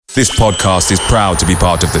This podcast is proud to be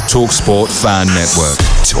part of the TalkSport Fan Network.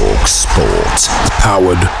 TalkSport.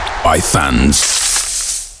 Powered by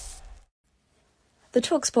fans. The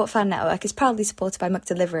TalkSport Fan Network is proudly supported by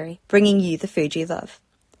McDelivery, bringing you the food you love.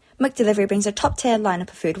 McDelivery brings a top-tier lineup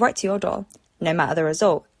of food right to your door. No matter the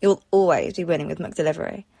result, you'll always be winning with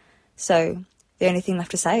McDelivery. So, the only thing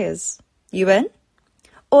left to say is, you win?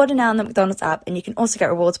 Order now on the McDonald's app, and you can also get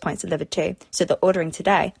rewards points delivered too, so that ordering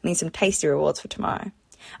today means some tasty rewards for tomorrow.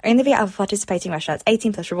 Only via other participating restaurants.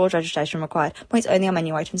 18 plus rewards registration required. Points only on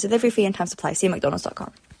menu items. Delivery fee and time supply. See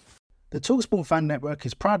mcdonalds.com. The TalkSport Fan Network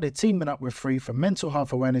is proudly teaming up with Free for Mental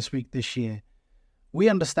Health Awareness Week this year. We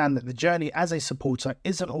understand that the journey as a supporter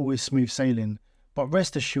isn't always smooth sailing, but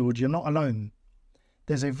rest assured you're not alone.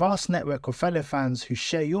 There's a vast network of fellow fans who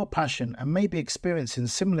share your passion and may be experiencing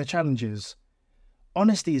similar challenges.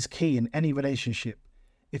 Honesty is key in any relationship.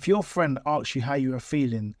 If your friend asks you how you are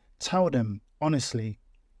feeling, tell them honestly.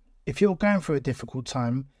 If you're going through a difficult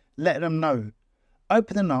time, let them know.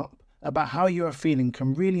 Opening up about how you are feeling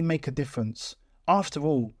can really make a difference. After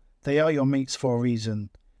all, they are your mates for a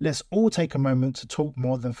reason. Let's all take a moment to talk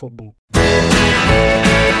more than football.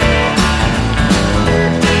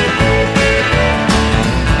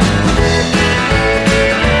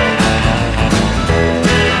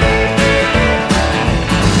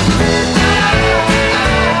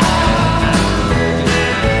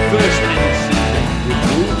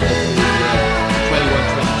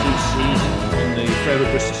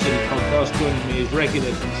 Joining me is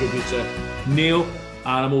regular contributor Neil,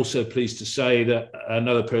 and I'm also pleased to say that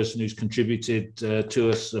another person who's contributed to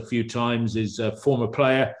us a few times is a former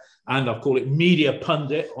player and I'll call it media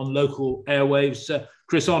pundit on local airwaves,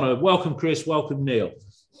 Chris Honor. Welcome, Chris. Welcome, Neil.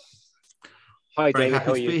 Hi, David.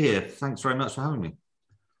 How are you? Happy to be here. Thanks very much for having me.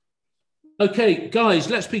 Okay, guys,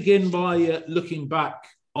 let's begin by looking back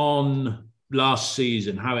on last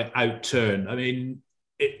season, how it outturned. I mean,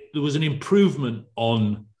 there was an improvement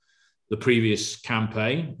on the previous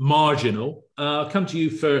campaign, marginal. I'll come to you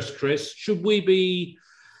first, Chris. Should we be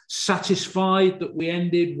satisfied that we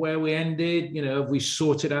ended where we ended? You know, have we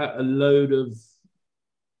sorted out a load of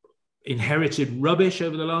inherited rubbish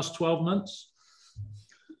over the last 12 months?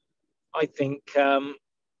 I think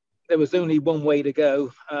there was only one way to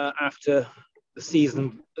go after the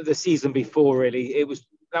season before, really.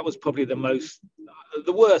 That was probably the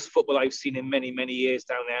worst football I've seen in many, many years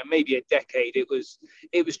down there, maybe a decade. It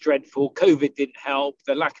was dreadful. COVID didn't help.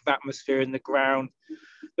 The lack of atmosphere in the ground,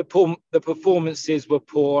 the performances were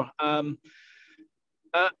poor. And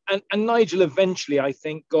Nigel eventually, I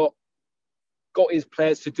think, got his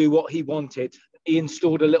players to do what he wanted. He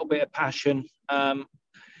installed a little bit of passion.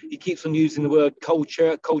 He keeps on using the word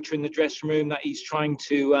culture in the dressing room that he's trying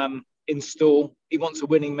to install. He wants a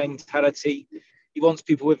winning mentality. He wants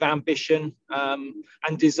people with ambition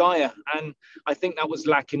and desire. And I think that was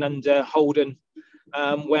lacking under Holden,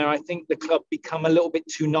 where I think the club become a little bit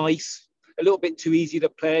too nice, a little bit too easy to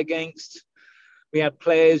play against. We had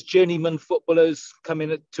players, journeyman footballers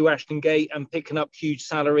coming to Ashton Gate and picking up huge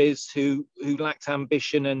salaries who lacked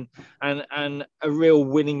ambition and a real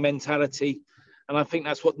winning mentality. And I think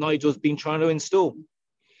that's what Nigel's been trying to install.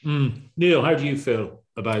 Neil, how do you feel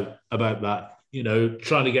about that? You know,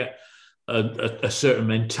 trying to get a certain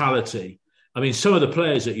mentality. I mean, some of the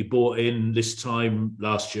players that he bought in this time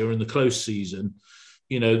last year in the close season,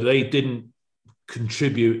 you know, they didn't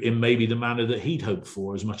contribute in maybe the manner that he'd hoped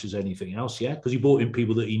for as much as anything else, yeah? Because he bought in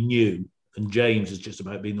people that he knew, and James has just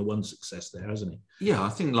about been the one success there, hasn't he? Yeah, I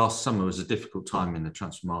think last summer was a difficult time in the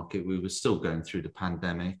transfer market. We were still going through the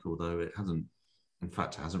pandemic, although it hasn't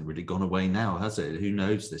really gone away now, has it? Who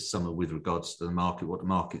knows this summer with regards to the market, what the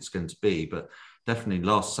market's going to be, but definitely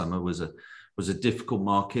last summer was a difficult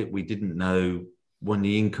market. We didn't know when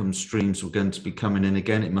the income streams were going to be coming in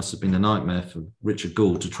again. It must have been a nightmare for Richard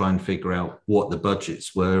Gould to try and figure out what the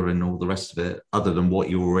budgets were and all the rest of it, other than what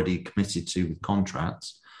you're already committed to with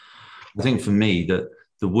contracts. I think for me, that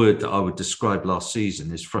the word that I would describe last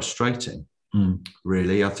season is frustrating.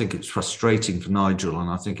 Really, I think it's frustrating for Nigel, and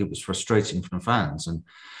I think it was frustrating for the fans,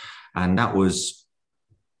 and that was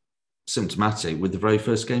symptomatic with the very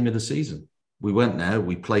first game of the season. We went there,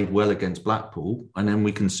 we played well against Blackpool, and then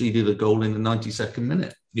we conceded a goal in the 92nd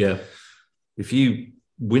minute. Yeah. If you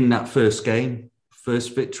win that first game,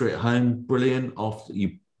 first victory at home, brilliant. After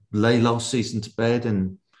you lay last season to bed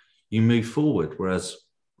and you move forward. Whereas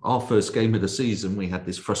our first game of the season, we had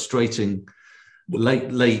this frustrating late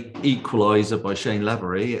equaliser by Shane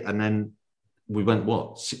Lavery, and then we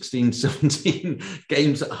went, 16, 17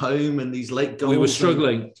 games at home and these late goals. We were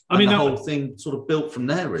struggling. The whole thing sort of built from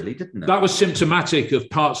there, really, didn't it? That was symptomatic of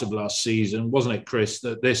parts of last season, wasn't it, Chris?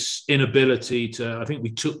 That this inability to, I think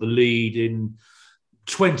we took the lead in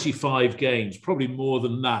 25 games, probably more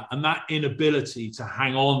than that. And that inability to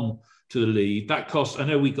hang on to the lead, that cost, I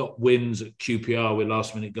know we got wins at QPR with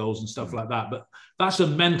last minute goals and stuff like that, but that's a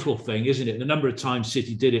mental thing, isn't it? The number of times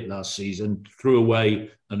City did it last season, threw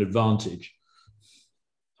away an advantage.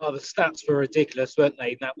 Oh, the stats were ridiculous, weren't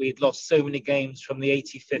they? That we'd lost so many games from the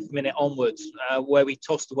 85th minute onwards, where we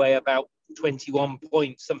tossed away about 21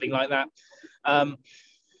 points, something like that.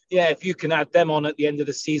 If you can add them on at the end of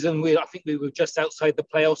the season, I think we were just outside the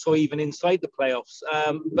playoffs or even inside the playoffs.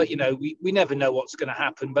 But we never know what's going to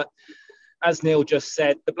happen. But as Neil just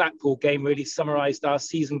said, the Blackpool game really summarised our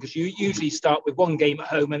season, because you usually start with one game at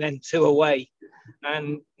home and then two away.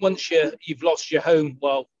 And once you've lost your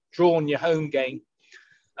drawn your home game,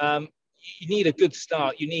 you need a good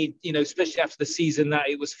start. You need, especially after the season that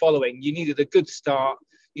it was following, you needed a good start.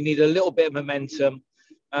 You need a little bit of momentum.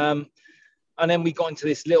 And then we got into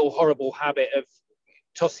this little horrible habit of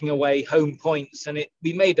tossing away home points. And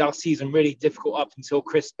we made our season really difficult up until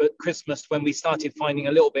Christmas, when we started finding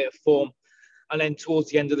a little bit of form. And then towards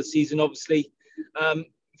the end of the season, obviously,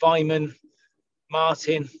 Weimann,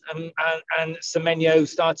 Martin and Semenyo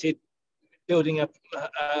started building a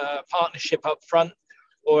partnership up front,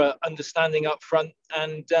 or an understanding up front,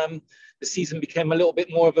 and the season became a little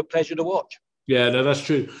bit more of a pleasure to watch. Yeah, no, that's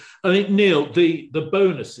true. I think, Neil, the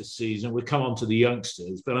bonus this season, we'll come on to the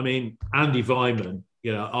youngsters, but I mean, Andy Weimann,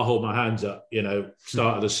 I'll hold my hands up,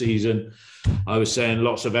 start of the season, I was saying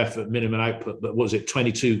lots of effort, minimum output, but was it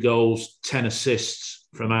 22 goals, 10 assists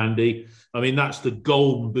from Andy? I mean, that's the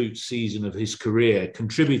golden boot season of his career,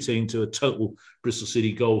 contributing to a total Bristol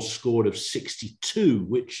City goals scored of 62,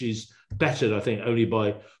 which is bettered, I think, only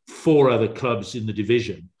by 4 other clubs in the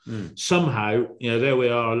division. Somehow, there we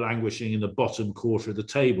are languishing in the bottom quarter of the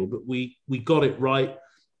table, but we got it right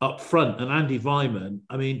up front. And Andy Weimann,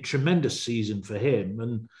 I mean, tremendous season for him,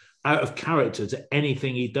 and out of character to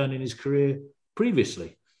anything he'd done in his career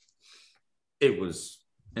previously. It was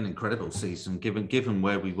an incredible season, given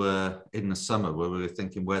where we were in the summer, where we were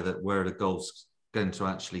thinking where are the goals going to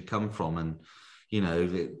actually come from. And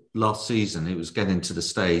last season it was getting to the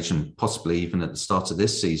stage, and possibly even at the start of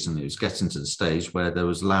this season, it was getting to the stage where there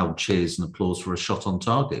was loud cheers and applause for a shot on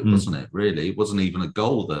target, wasn't it? Really, it wasn't even a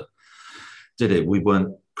goal that did it. We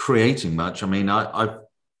weren't creating much. I mean, I've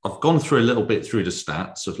gone through a little bit through the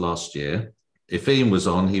stats of last year. If Ian was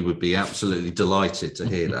on, he would be absolutely delighted to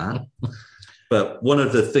hear that. But one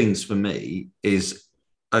of the things for me is,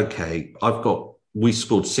 okay, we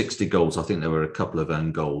scored 60 goals. I think there were a couple of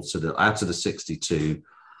own goals. So that out of the 62,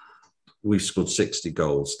 we scored 60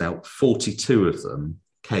 goals. Now, 42 of them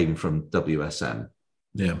came from WSM.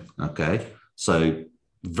 Yeah. Okay. So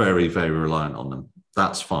very, very reliant on them.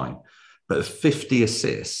 That's fine. But of 50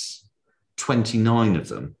 assists, 29 of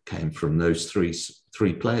them came from those three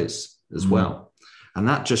players as well. And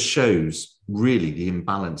that just shows really the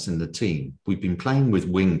imbalance in the team. We've been playing with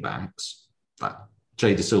wing backs.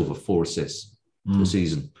 Jay De Silva, 4 assists for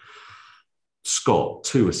season. Scott,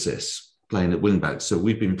 2 assists playing at wing back. So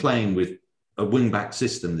we've been playing with a wing back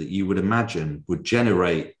system that you would imagine would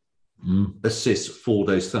generate assists for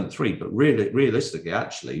those front 3. But realistically,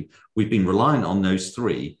 actually, we've been relying on those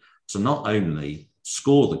 3 to not only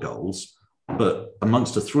score the goals, but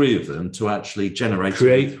amongst the 3 of them to actually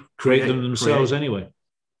create them themselves anyway.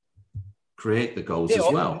 Create the goals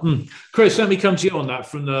as well. Chris, let me come to you on that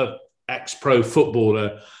from the ex-pro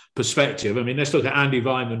footballer perspective. I mean, let's look at Andy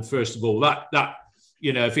Weimann first of all. That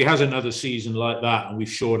if he has another season like that and we've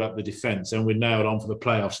shored up the defence, and we're nailed on for the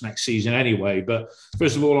playoffs next season anyway. But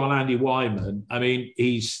first of all, on Andy Weimann, I mean,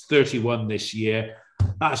 he's 31 this year.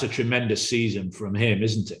 That's a tremendous season from him,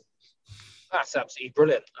 isn't it? That's absolutely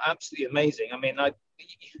brilliant, absolutely amazing. I mean,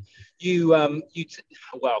 you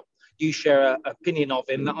share an opinion of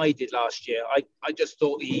him that I did last year. I just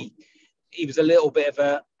thought he was a little bit of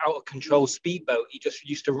a out of control speedboat. He just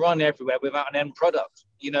used to run everywhere without an end product.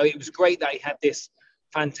 It was great that he had this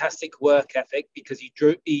fantastic work ethic, because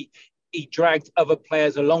he dragged other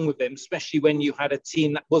players along with him, especially when you had a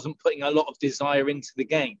team that wasn't putting a lot of desire into the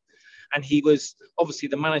game. And he was obviously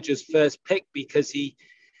the manager's first pick because he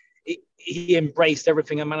embraced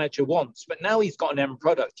everything a manager wants. But now he's got an end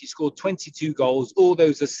product. He scored 22 goals, all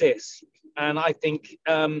those assists. And I think,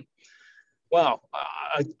 I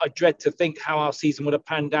dread to think how our season would have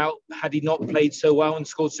panned out had he not played so well and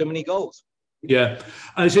scored so many goals. Yeah,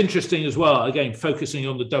 and it's interesting as well, again, focusing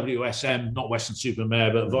on the WSM, not Western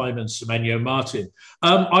Supermare, but Vyman Semenyo Martin.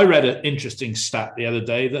 I read an interesting stat the other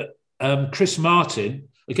day that Chris Martin,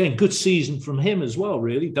 again, good season from him as well,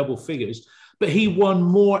 really, double figures, but he won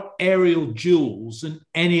more aerial duels than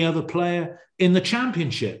any other player in the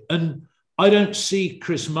championship. And I don't see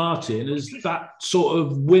Chris Martin as that sort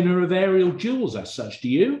of winner of aerial duels as such. Do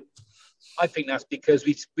you? I think that's because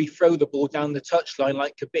we throw the ball down the touchline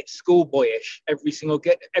like a bit schoolboyish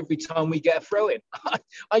every time we get a throw in.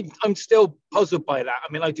 I'm still puzzled by that.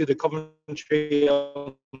 I mean, I do the commentary.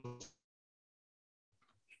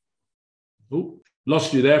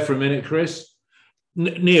 Lost you there for a minute, Chris.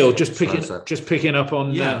 Neil, just picking up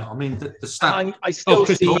on. Yeah, I mean the stat. I still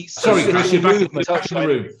Chris, see. Sorry, Chris, you're back in the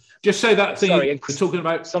room. Just say that thing. Sorry, we're talking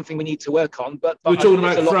about something we need to work on. But we're talking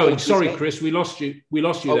about throwing. Sorry, Chris, we lost you. We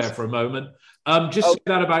lost you there for a moment. Say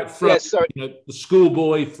that about throwing. Yeah, sorry. The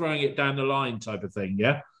schoolboy throwing it down the line type of thing.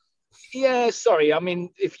 Yeah. Yeah, sorry. I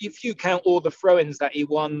mean, if you count all the throw-ins that he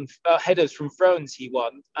won, headers from throw-ins he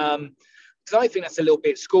won, because I think that's a little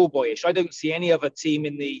bit schoolboyish. I don't see any other team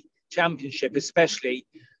in the championship, especially,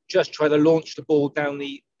 just try to launch the ball down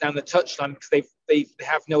the touchline because they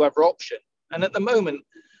have no other option. And at the moment,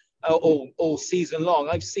 all season long,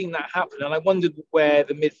 I've seen that happen, and I wondered where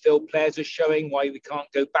the midfield players are showing why we can't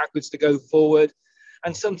go backwards to go forward.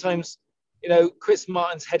 And sometimes, Chris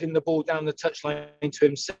Martin's heading the ball down the touchline to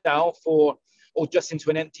himself or just into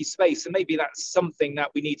an empty space, and maybe that's something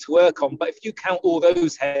that we need to work on. But if you count all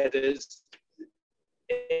those headers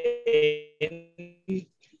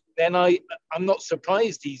then I'm not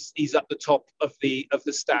surprised he's at the top of the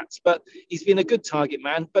stats. But he's been a good target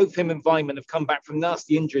man. Both him and Vyman have come back from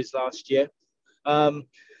nasty injuries last year.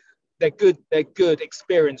 They're good,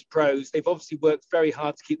 experienced pros. They've obviously worked very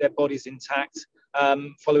hard to keep their bodies intact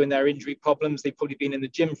following their injury problems. They've probably been in the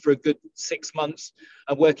gym for a good 6 months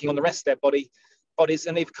and working on the rest of their bodies,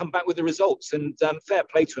 and they've come back with the results. And fair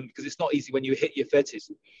play to them, because it's not easy when you hit your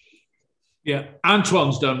 30s. Yeah,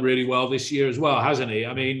 Antoine's done really well this year as well, hasn't he?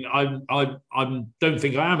 I mean, I don't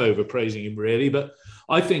think I am overpraising him really, but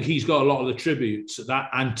I think he's got a lot of the tributes that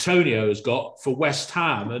Antonio has got for West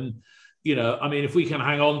Ham. And, I mean, if we can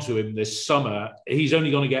hang on to him this summer, he's only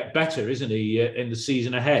going to get better, isn't he, in the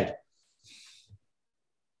season ahead?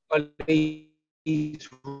 Well, he's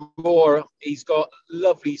raw. He's got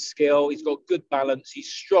lovely skill. He's got good balance.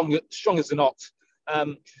 He's strong as an ox.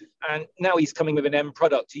 And now he's coming with an end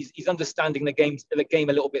product. He's understanding the game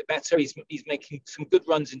a little bit better. He's making some good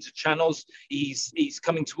runs into channels. He's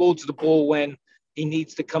coming towards the ball when he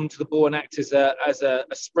needs to come to the ball and act as a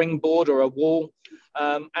springboard or a wall.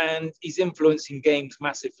 And he's influencing games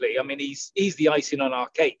massively. I mean, he's the icing on our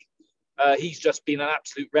cake. He's just been an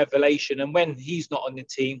absolute revelation. And when he's not on the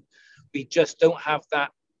team, we just don't have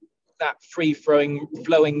that flowing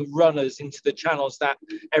runners into the channels that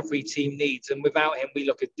every team needs. And without him, we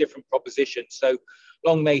look at different propositions. So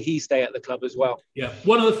long may he stay at the club as well. Yeah.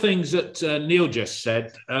 One of the things that Neil just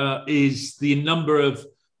said is the number of,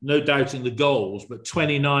 no doubting the goals, but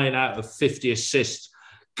 29 out of 50 assists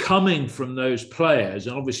coming from those players.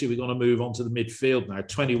 And obviously we're going to move on to the midfield now.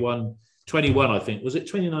 21, I think. Was it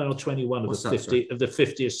 29 or 21 of the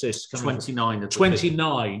 50 assists?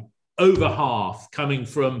 29 over half coming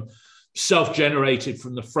from self-generated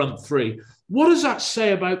from the front three. What does that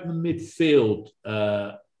say about the midfield,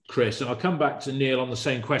 Chris? And I'll come back to Neil on the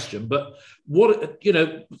same question. But what,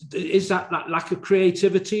 is that lack of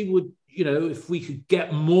creativity? Would, if we could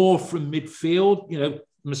get more from midfield,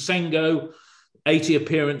 Masengo, 80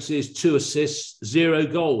 appearances, 2 assists, 0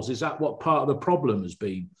 goals. Is that what part of the problem has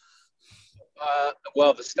been?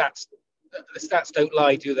 Well, the stats don't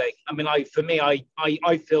lie, do they? I mean, I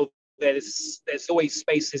feel there's always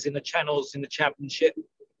spaces in the channels in the championship.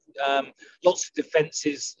 Lots of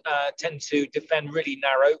defences tend to defend really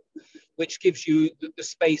narrow, which gives you the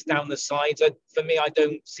space down the sides. For me, I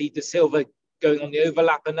don't see De Silva going on the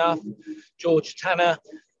overlap enough. George Tanner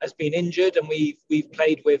has been injured, and we've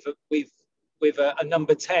played with a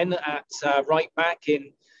number 10 at right back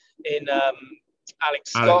in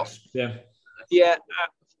Alex Scott. Yeah.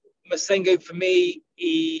 Masengo, for me,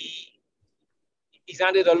 he's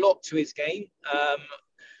added a lot to his game,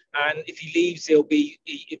 and if he leaves, he'll be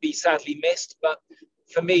sadly missed. But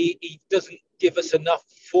for me, he doesn't give us enough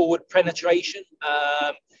forward penetration.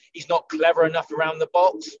 He's not clever enough around the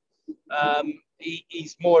box.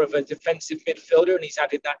 He's more of a defensive midfielder, and he's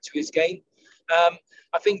added that to his game. I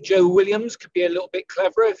think Joe Williams could be a little bit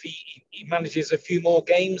cleverer if he manages a few more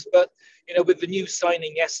games. But with the new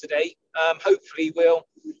signing yesterday, hopefully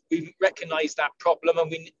we recognise that problem,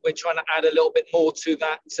 and we're trying to add a little bit more to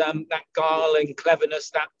that guile and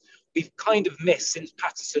cleverness that we've kind of missed since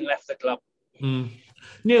Patterson left the club.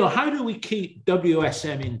 Neil, how do we keep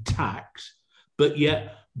WSM intact, but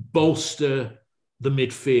yet bolster the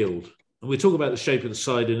midfield? And we'll talk about the shape of the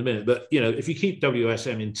side in a minute, but, if you keep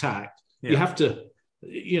WSM intact, you have to,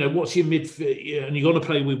 what's your midfield? And you're going to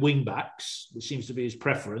play with wing-backs, which seems to be his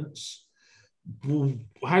preference.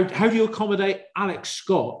 How do you accommodate Alex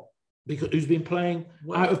Scott, who's been playing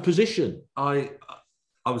out of position? I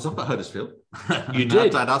was up at Huddersfield. You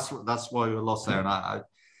did? That's why we were lost there. And I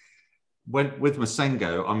went with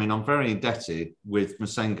Masengo. I mean, I'm very indebted with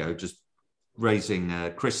Masengo, just raising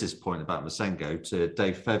Chris's point about Masengo to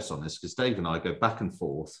Dave Febs on this, because Dave and I go back and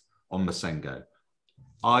forth on Masengo.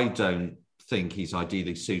 I don't think he's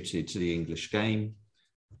ideally suited to the English game.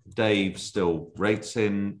 Dave still rates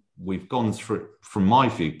him. We've gone through, from my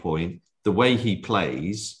viewpoint, the way he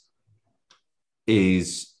plays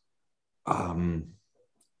is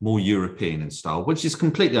more European in style, which is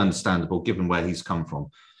completely understandable given where he's come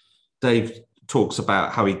from. Dave talks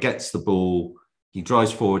about how he gets the ball, he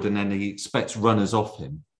drives forward, and then he expects runners off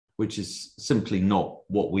him, which is simply not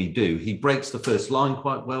what we do. He breaks the first line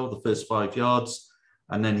quite well, the first 5 yards,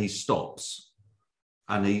 and then he stops.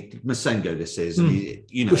 And Masengo, this is,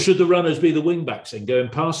 But should the runners be the wing backs and going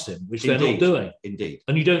past him, which they're not doing? Indeed.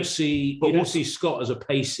 And you don't see Scott as a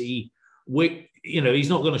pacey. He's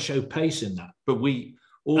not going to show pace in that. But we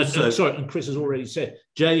also, and Chris has already said,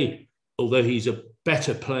 Jay, although he's a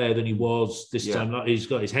better player than he was this time, he's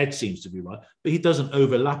got his head seems to be right, but he doesn't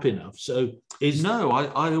overlap enough. So I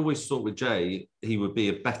always thought with Jay he would be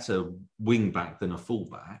a better wing back than a full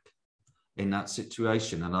back in that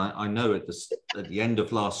situation. And I know at the end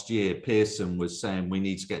of last year, Pearson was saying we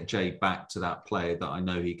need to get Jay back to that player that I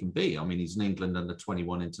know he can be. I mean, he's an England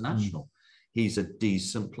under-21 international. He's a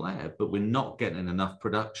decent player, but we're not getting enough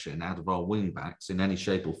production out of our wing backs in any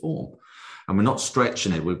shape or form. And we're not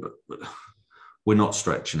stretching it. We're not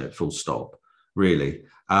stretching it, full stop, really.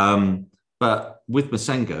 But with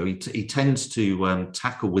Masengo, he tends to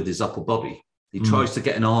tackle with his upper body. He tries to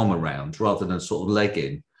get an arm around rather than sort of leg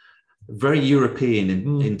in. Very European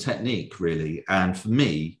in technique, really. And for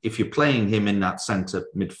me, if you're playing him in that centre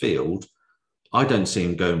midfield, I don't see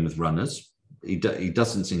him going with runners. He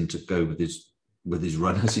doesn't seem to go with his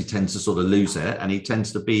runners. He tends to sort of lose it, and he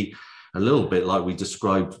tends to be a little bit like we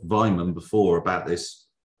described Weimann before about this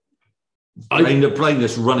playing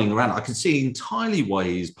this running around. I can see entirely why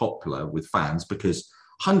he's popular with fans, because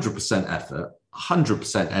 100% effort,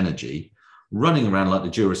 100% energy, running around like the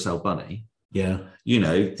Duracell bunny. Yeah.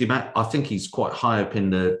 I think he's quite high up in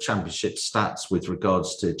the championship stats with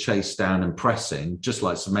regards to chase down and pressing, just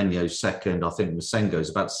like Semenyo's second. I think Masengo's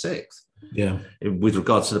about sixth. Yeah. With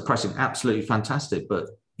regards to the pressing, absolutely fantastic. But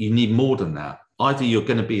you need more than that. Either you're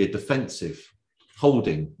going to be a defensive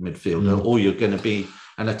holding midfielder or you're going to be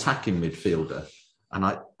an attacking midfielder. And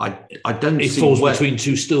I don't see... He falls between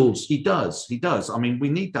two stools. He does. I mean, we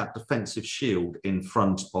need that defensive shield in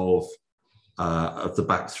front of the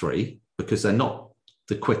back three, because they're not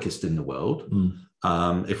the quickest in the world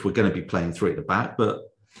if we're going to be playing three at the back. But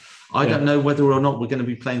I don't know whether or not we're going to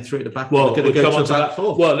be playing three at the back. Well, we'll come on to that.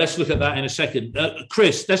 Well, let's look at that in a second.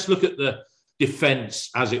 Chris, let's look at the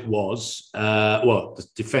defence as it was. The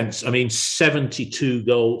defence, 77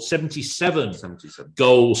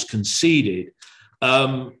 goals conceded.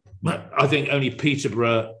 I think only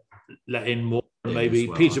Peterborough let in more,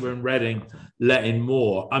 Peterborough and Reading let in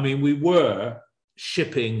more. I mean, we were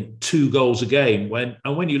shipping 2 goals a game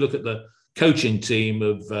when you look at the coaching team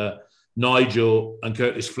of Nigel and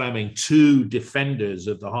Curtis Fleming, 2 defenders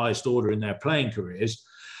of the highest order in their playing careers.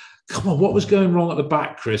 Come on, what was going wrong at the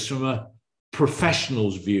back, Chris, from a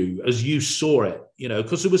professional's view as you saw it?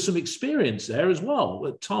 Because there was some experience there as well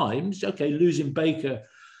at times. Okay, losing Baker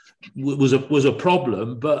was a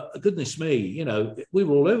problem, but goodness me, we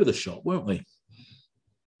were all over the shop, weren't we?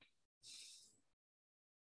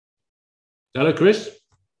 Hello, Chris?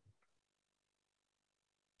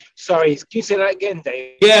 Sorry, can you say that again,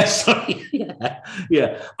 Dave? Yeah, sorry.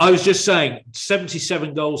 Yeah. I was just saying,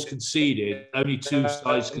 77 goals conceded, only 2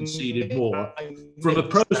 sides conceded more. From a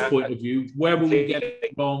pro's point of view, where will we get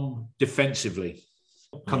it wrong defensively?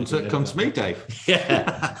 Come to me, Dave.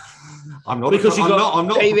 Yeah. I'm not.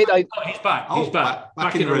 David, he's back. He's back.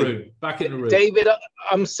 Back in the room. Back in the room. David,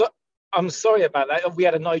 I'm sorry about that. We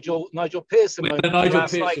had a Nigel Pearson moment.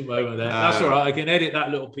 Moment there. That's all right. I can edit that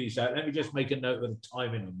little piece out. Let me just make a note of the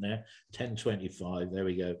timing on there. 10:25. There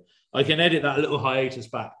we go. I can edit that little hiatus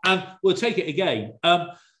back. And we'll take it again.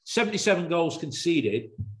 77 goals conceded.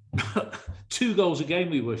 2 goals a game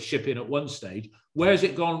we were shipping at one stage. Where has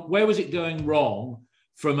it gone? Where was it going wrong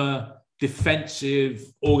from a defensive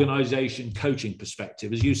organisation coaching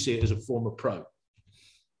perspective, as you see it as a former pro?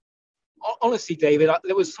 Honestly, David,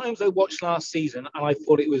 there was times I watched last season and I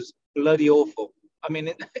thought it was bloody awful. I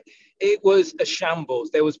mean, it was a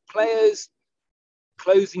shambles. There was players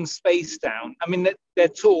closing space down. I mean, they're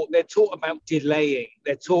taught about delaying.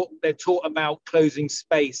 They're taught about closing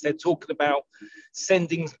space. They're talking about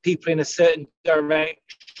sending people in a certain direction.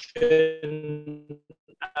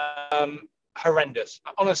 Horrendous.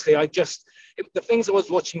 Honestly, the things I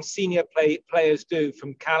was watching senior players do,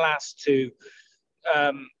 from Kalas to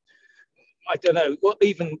I don't know,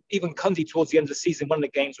 even Cundy towards the end of the season, one of the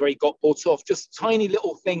games where he got bought off, just tiny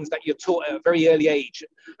little things that you're taught at a very early age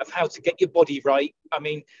of how to get your body right. I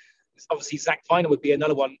mean, obviously Zach Viner would be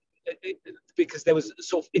another one, because there was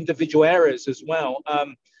sort of individual errors as well.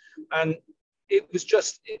 And it was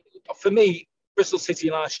just, for me, Bristol City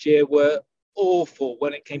last year were awful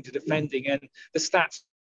when it came to defending, and the stats,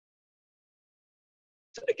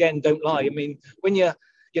 again, don't lie. I mean, when you're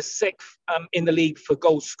sixth in the league for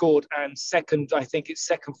goals scored and second, I think it's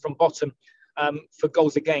second from bottom for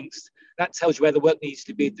goals against, that tells you where the work needs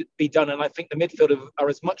to be done. And I think the midfield are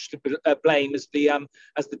as much to blame as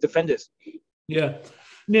the defenders. Yeah.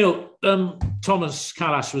 Neil, Thomas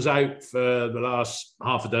Kalas was out for the last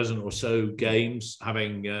half a dozen or so games,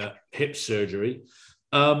 having hip surgery.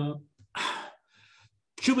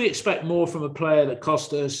 Should we expect more from a player that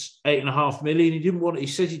cost us $8.5 million? He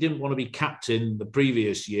said he didn't want to be captain the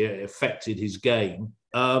previous year. It affected his game.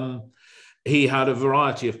 He had a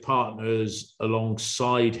variety of partners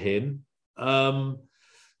alongside him.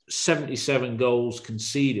 77 goals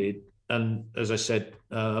conceded. And as I said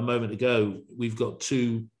a moment ago, we've got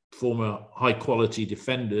two former high-quality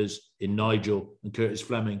defenders in Nigel and Curtis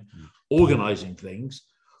Fleming organising things.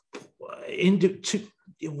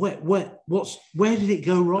 Where did it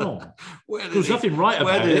go wrong? There's nothing right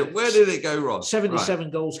about it. Where did it go wrong?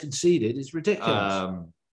 77 goals conceded is ridiculous.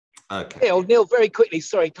 Okay. Neil, very quickly,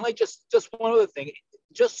 sorry, can I just one other thing?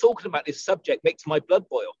 Just talking about this subject makes my blood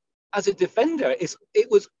boil. As a defender,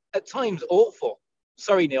 it was at times awful.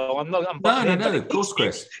 Sorry, Neil, I'm not. No, of course,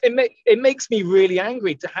 Chris. It makes me really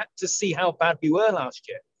angry to see how bad we were last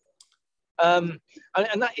year. And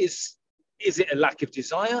that is it a lack of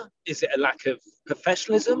desire? Is it a lack of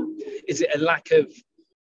professionalism? Is it a lack of,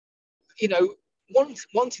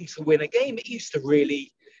 wanting to win a game? It used to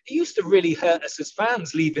really hurt us as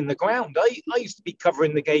fans leaving the ground. I used to be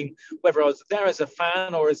covering the game, whether I was there as a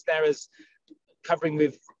fan or as covering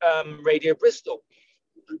with Radio Bristol.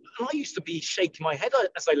 And I used to be shaking my head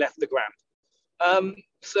as I left the ground.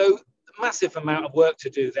 So massive amount of work to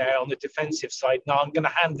do there on the defensive side. Now I'm going to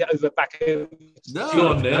hand it back over. Go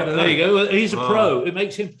on, there you go. He's a pro. It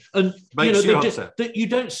makes him, and you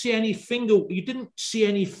don't see any finger. You didn't see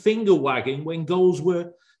any finger wagging when goals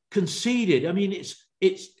were conceded. I mean,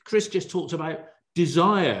 it's Chris just talked about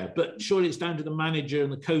desire, but surely it's down to the manager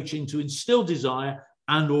and the coaching to instill desire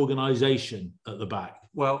and organisation at the back.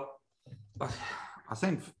 Well, I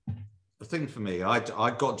think the thing for me, I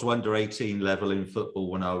got to under 18 level in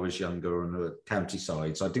football when I was younger on the county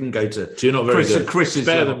side. So I didn't go to. So you're not very good. Chris is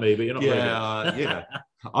better than me, but you're not very good.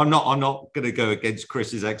 I'm not going to go against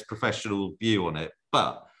Chris's ex-professional view on it.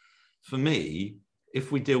 But for me,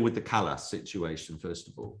 if we deal with the Kalas situation first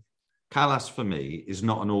of all, Kalas for me is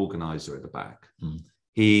not an organizer at the back.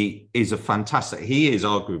 He is he is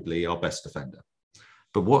arguably our best defender.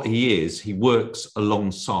 But what he is, he works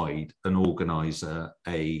alongside an organizer,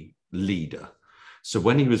 a leader. So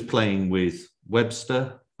when he was playing with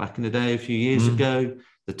Webster back in the day, a few years ago,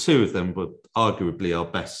 the two of them were arguably our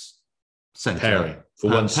best centre pairing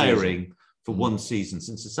for one season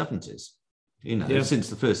since the 70s, since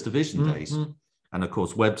the First Division days. And of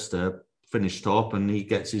course, Webster finished top and he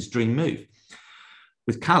gets his dream move.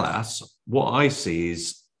 With Kalas, what I see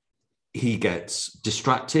is he gets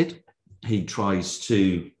distracted. He tries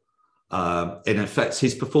to, it affects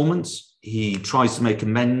his performance. He tries to make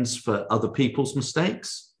amends for other people's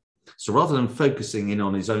mistakes. So rather than focusing in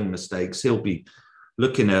on his own mistakes, he'll be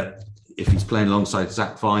looking at, if he's playing alongside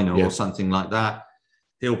Zach Viner or something like that,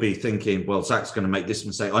 he'll be thinking, well, Zach's going to make this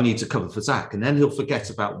mistake. I need to cover for Zach. And then he'll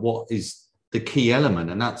forget about what is the key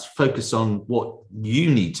element. And that's focus on what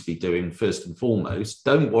you need to be doing first and foremost.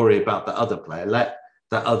 Don't worry about the other player. Let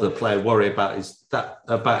that other player worry about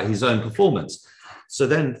his own performance. So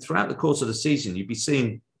then throughout the course of the season, you'd be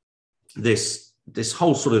seeing this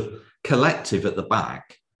whole sort of collective at the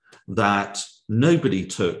back that nobody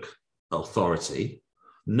took authority.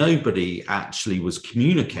 Nobody actually was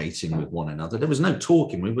communicating with one another. There was no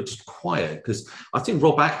talking. We were just quiet because I think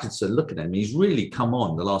Rob Atkinson, look at him, he's really come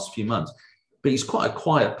on the last few months. but he's quite a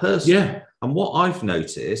quiet person. Yeah. And what I've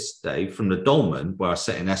noticed, Dave, from the Dolman, where I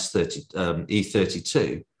sit in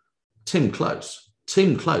E32, Tim Close.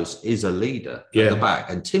 Tim Close is a leader at the back,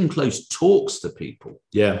 and Tim Close talks to people.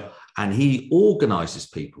 Yeah. And he organises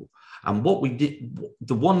people. And what we did,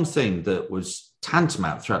 the one thing that was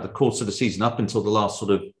tantamount throughout the course of the season, up until the last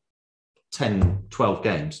sort of 10, 12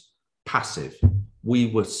 games, passive. We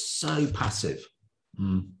were so passive.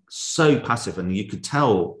 So passive. And you could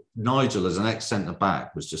tell Nigel, as an ex-centre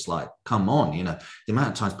back, was just like, come on, you know, the amount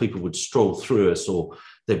of times people would stroll through us, or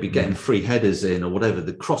they'd be getting free headers in, or whatever,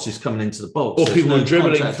 the crosses coming into the box. Or people were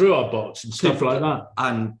dribbling through our box and stuff like that.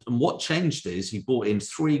 And what changed is he brought in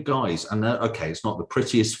 3 guys, and okay, it's not the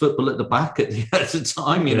prettiest football at the back at the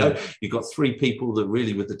time, you know. You've got 3 people that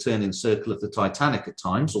really were the turning circle of the Titanic at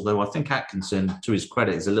times, although I think Atkinson, to his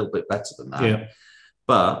credit, is a little bit better than that. Yeah.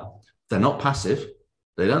 But they're not passive.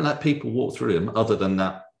 They don't let people walk through them, other than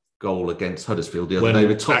that goal against Huddersfield the other day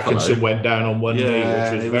with Toffolo. Atkinson went down on one knee,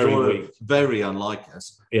 which was very weak. Very unlike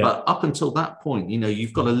us. Yeah. But up until that point, you know,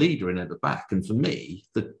 you've got a leader in at the back. And for me,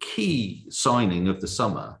 the key signing of the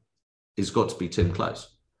summer has got to be Tim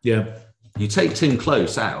Close. Yeah. You take Tim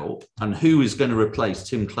Close out, and who is going to replace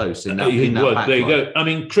Tim Close in that back there you line? go. I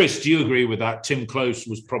mean, Chris, do you agree with that? Tim Close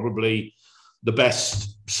was probably the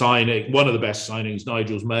best signing, one of the best signings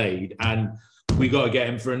Nigel's made. And we got to get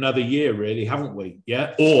him for another year, really, haven't we?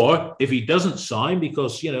 Yeah. Or if he doesn't sign,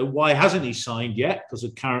 because, you know, why hasn't he signed yet? Because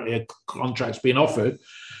currently a contract's been offered.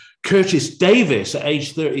 Curtis Davis at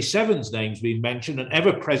age 37's name's been mentioned, and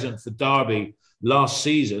ever present for Derby last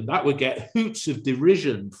season. That would get hoots of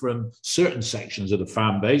derision from certain sections of the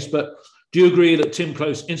fan base. But do you agree that Tim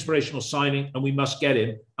Close, inspirational signing, and we must get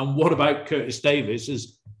him? And what about Curtis Davis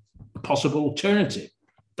as a possible alternative?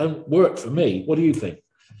 Don't work for me. What do you think?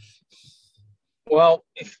 Well,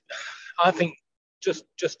 I think just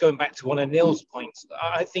going back to one of Neil's points,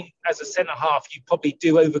 I think as a centre-half, you probably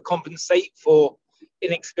do overcompensate for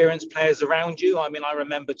inexperienced players around you. I mean, I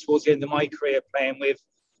remember towards the end of my career playing with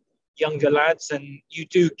younger lads, and you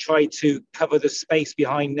do try to cover the space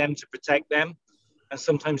behind them to protect them. And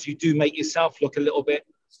sometimes you do make yourself look a little bit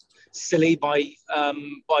silly by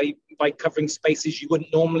covering spaces you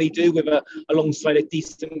wouldn't normally do with alongside a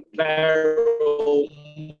decent player or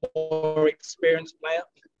more experienced player.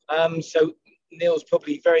 So Neil's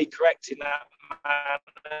probably very correct in that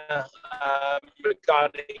manner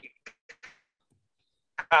regarding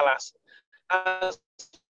Kalas.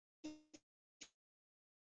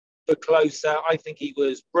 For Closer, I think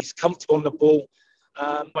he's comfortable on the ball,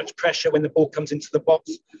 much pressure when the ball comes into the box.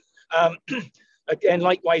 Again,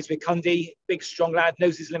 likewise with Cundy, big, strong lad,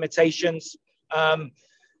 knows his limitations. A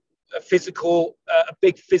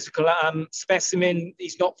big physical specimen.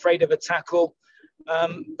 He's not afraid of a tackle.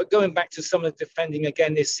 But going back to some of the defending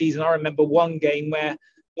again this season, I remember one game where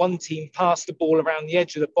one team passed the ball around the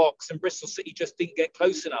edge of the box and Bristol City just didn't get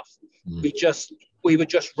close enough. We were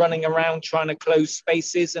just running around trying to close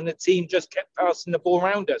spaces, and the team just kept passing the ball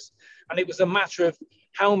around us. And it was a matter of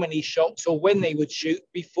how many shots or when they would shoot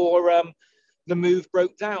before the move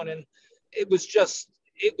broke down. And it was just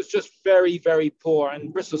very, very poor.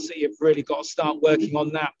 And Bristol City have really got to start working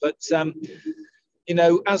on that. But, you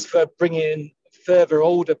know, as for bringing in further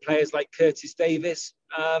older players like Curtis Davis,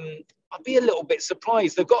 I'd be a little bit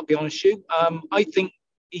surprised. I've got to be honest with you. I think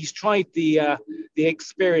he's tried the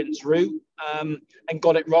experience route and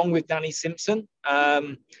got it wrong with Danny Simpson.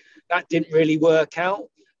 That didn't really work out.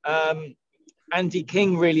 Andy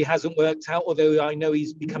King really hasn't worked out, although I know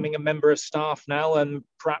he's becoming a member of staff now and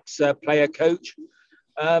perhaps a player coach.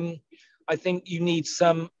 I think you need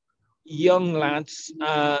some young lads,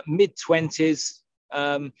 mid-20s,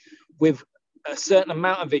 with a certain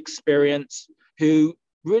amount of experience who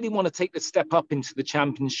really want to take the step up into the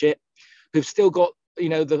Championship, who've still got, you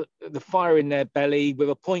know, the fire in their belly with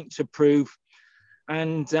a point to prove.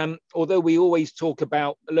 And although we always talk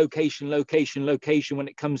about location when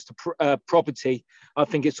it comes to property, I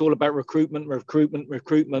think it's all about recruitment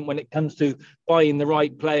when it comes to buying the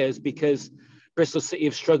right players, because Bristol City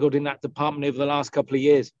have struggled in that department over the last couple of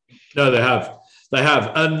years. No, they have.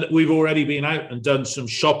 And we've already been out and done some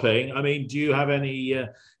shopping. I mean, do you have any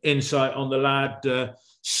insight on the lad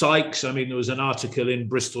Sykes? I mean, there was an article in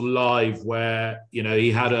Bristol Live where, you know,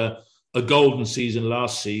 he had a golden season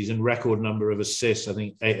last season, record number of assists, I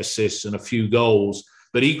think 8 assists and a few goals.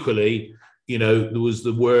 But equally, you know, there was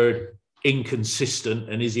the word inconsistent.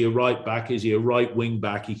 And is he a right back? Is he a right wing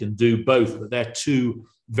back? He can do both, but they're two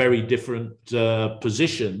very different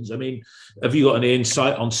positions. I mean, have you got any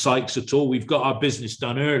insight on Sykes at all? We've got our business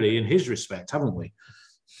done early in his respect, haven't we?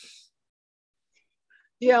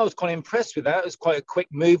 Yeah, I was quite impressed with that. It was quite a quick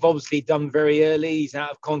move, obviously done very early. He's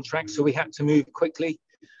out of contract, so we had to move quickly.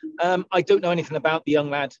 I don't know anything about the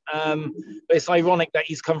young lad, but it's ironic that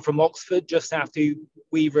he's come from Oxford just after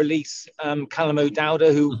we release Callum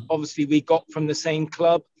O'Dowda, who obviously we got from the same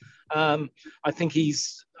club. I think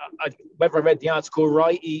whether I read the article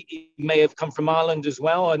right, he may have come from Ireland as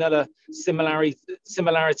well. Another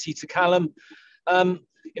similarity to Callum. Going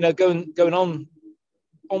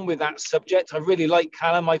on with that subject, I really like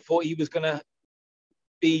Callum. I thought he was going to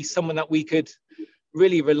be someone that we could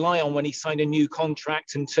really rely on when he signed a new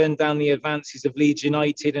contract and turned down the advances of Leeds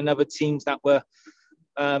United and other teams that were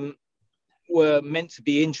meant to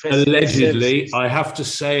be interested. Allegedly, I have to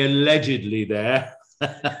say allegedly there.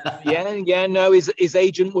 No, his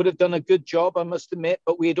agent would have done a good job, I must admit,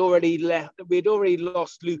 but we had already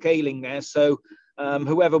lost Luke Ayling there, so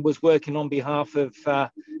whoever was working on behalf of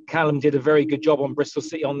Callum did a very good job on Bristol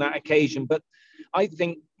City on that occasion. But I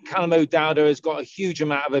think Callum O'Dowda has got a huge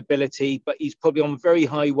amount of ability, but he's probably on very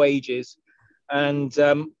high wages. And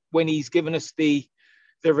when he's given us the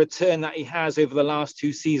return that he has over the last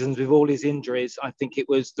 2 seasons with all his injuries, I think it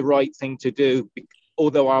was the right thing to do,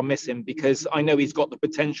 although I'll miss him because I know he's got the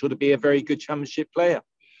potential to be a very good Championship player.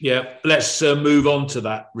 Yeah, let's move on to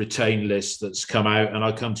that retain list that's come out. And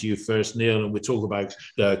I'll come to you first, Neil, and we'll talk about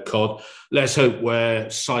Cod. Let's hope where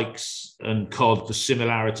Sykes and Cod, the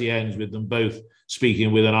similarity ends with them both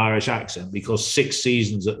speaking with an Irish accent, because 6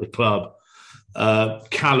 seasons at the club,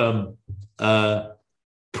 Callum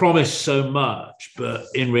promised so much, but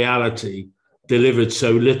in reality delivered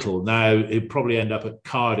so little. Now he'd probably end up at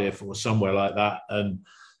Cardiff or somewhere like that and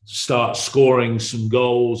start scoring some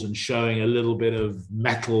goals and showing a little bit of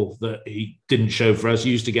mettle that he didn't show for us. He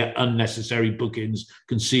used to get unnecessary bookings,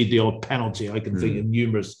 concede the odd penalty. I can think of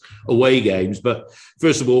numerous away games. But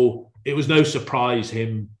first of all, it was no surprise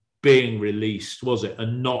him being released, was it?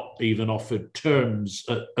 And not even offered terms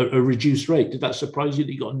at a reduced rate. Did that surprise you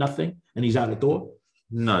that he got nothing and he's out the door?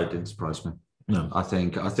 No, it didn't surprise me. No. I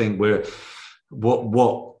think we're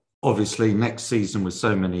what obviously next season with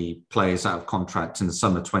so many players out of contract in the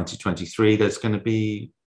summer 2023, there's going to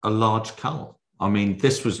be a large cull. I mean,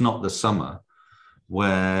 this was not the summer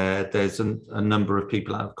where there's a number of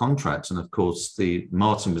people out of contract. And of course,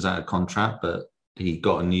 Martin was out of contract, but he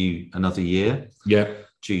got another year. Yeah.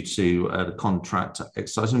 Due to the contract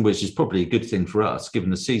exercising, which is probably a good thing for us,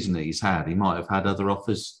 given the season that he's had. He might have had other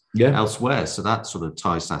offers elsewhere, so that sort of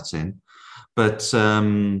ties that in. But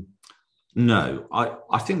no,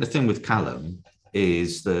 I think the thing with Callum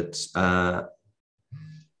is that,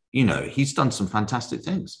 he's done some fantastic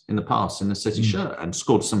things in the past in the City shirt and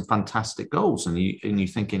scored some fantastic goals. And you're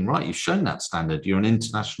thinking, right, you've shown that standard. You're an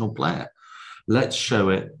international player. Let's show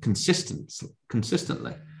it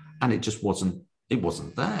consistently. And it just wasn't. It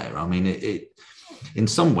wasn't there. I mean, it in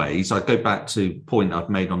some ways, I go back to a point I've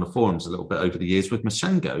made on the forums a little bit over the years with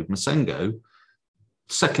Masengo. Masengo,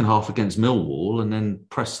 second half against Millwall and then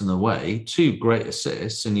Preston away, 2 great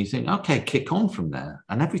assists. And you think, okay, kick on from there.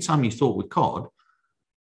 And every time you thought with Cod,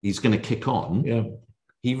 he's going to kick on,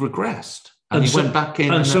 he regressed. And he went back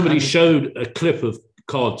in. And somebody showed a clip of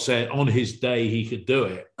Cod saying on his day he could do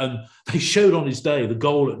it. And they showed on his day the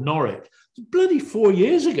goal at Norwich. Bloody 4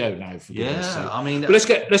 years ago now. For goodness sake. I mean, but let's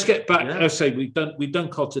get back. Let's say we've done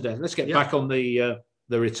Cod to death. Let's get back on the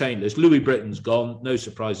retained list. Louis Britton's gone. No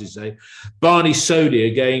surprises there. Barney Sodhi,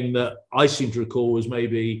 a game that I seem to recall was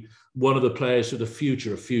maybe one of the players for the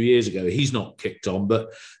future a few years ago. He's not kicked on, but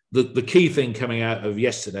the key thing coming out of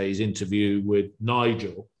yesterday's interview with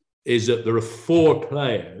Nigel is that there are 4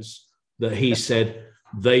 players that he said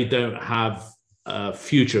they don't have a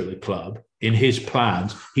future at the club. In his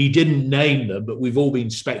plans, he didn't name them, but we've all been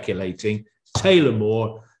speculating. Taylor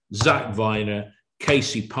Moore, Zach Viner,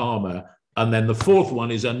 Casey Palmer, and then the 4th one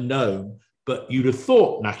is unknown, but you'd have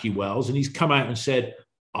thought Nahki Wells, and he's come out and said,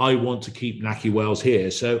 I want to keep Nahki Wells here.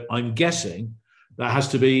 So I'm guessing that has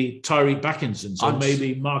to be Tyreek Backinson. So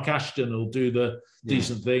maybe Mark Ashton will do the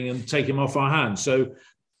decent thing and take him off our hands. So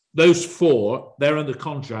those 4, they're under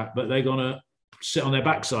contract, but they're going to sit on their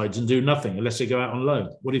backsides and do nothing unless they go out on loan.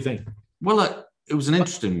 What do you think? Well, it was an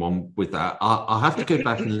interesting one with that. I'll have to go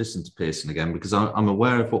back and listen to Pearson again because I'm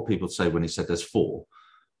aware of what people say when he said there's 4.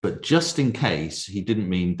 But just in case he didn't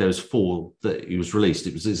mean there's 4 that he was released,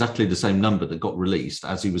 it was exactly the same number that got released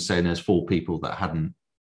as he was saying there's 4 people that hadn't.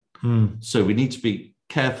 So we need to be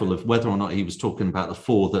careful of whether or not he was talking about the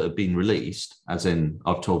 4 that have been released, as in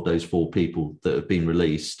I've told those 4 people that have been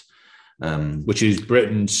released. Which is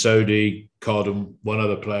Britton, Sodhi, Cod, and one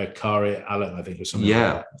other player, Kari Allen, I think, or something.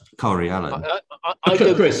 Yeah, like that. Kari Allen. I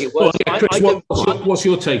don't Chris, think it was. Chris, what's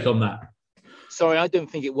your take on that? Sorry, I don't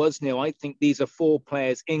think it was, Neil. I think these are 4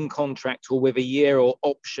 players in contract or with a year or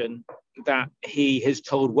option that he has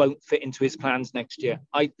told won't fit into his plans next year.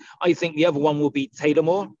 I think the other one will be Taylor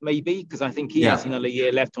Moore, maybe, because I think he has another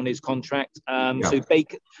year left on his contract. So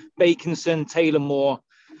Bakinson, Taylor Moore,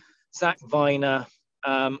 Zach Viner,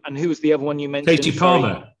 and who was the other one you mentioned? Katie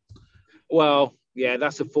Palmer. Well, yeah,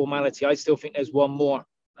 that's a formality. I still think there's one more.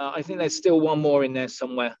 I think there's still one more in there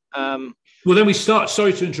somewhere. Well, then we start,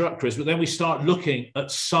 sorry to interrupt, Chris, but then we start looking at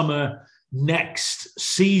summer next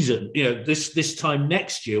season, this time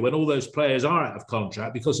next year when all those players are out of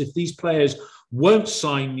contract, because if these players won't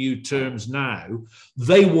sign new terms now,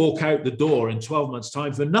 they walk out the door in 12 months'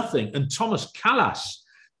 time for nothing. And Thomas Callas,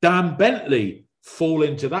 Dan Bentley fall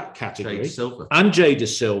into that category. And Jay De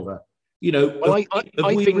Silva. Have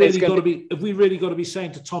we really got to be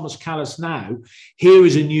saying to Thomas Callas now, here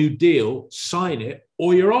is a new deal, sign it,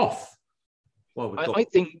 or you're off? Well, I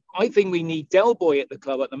think we need Del Boy at the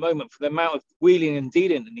club at the moment for the amount of wheeling and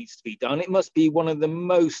dealing that needs to be done. It must be one of the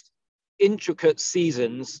most intricate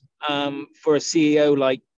seasons for a CEO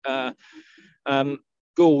like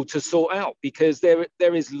Gould to sort out, because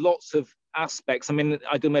there is lots of aspects. I mean,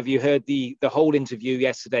 I don't know if you heard the whole interview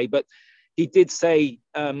yesterday, but he did say,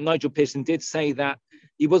 Nigel Pearson did say that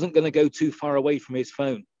he wasn't going to go too far away from his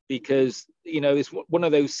phone, because, it's one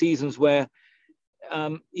of those seasons where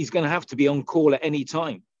he's going to have to be on call at any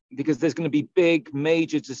time, because there's going to be big,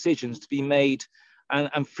 major decisions to be made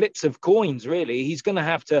and flips of coins, really. He's going to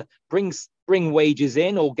have to bring wages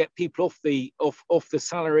in or get people off the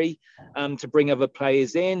salary to bring other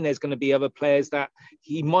players in. There's going to be other players that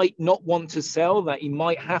he might not want to sell, that he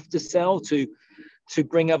might have to sell to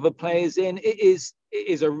bring other players in. It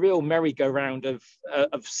is a real merry-go-round of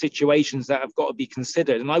situations that have got to be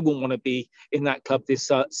considered. And I wouldn't want to be in that club this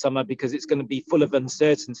summer, because it's going to be full of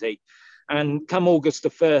uncertainty. And come July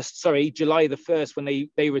the 1st, when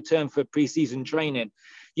they return for pre-season training,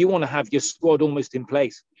 you want to have your squad almost in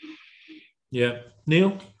place. Yeah.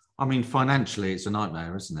 Neil? I mean, financially, it's a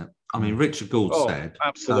nightmare, isn't it? I mean, Richard Gould said...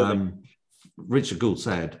 Absolutely. Richard Gould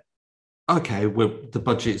said, OK, the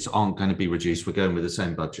budgets aren't going to be reduced. We're going with the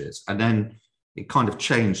same budgets. And then it kind of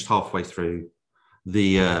changed halfway through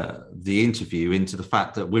the interview into the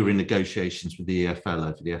fact that we're in negotiations with the EFL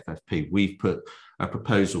over the FFP. We've put a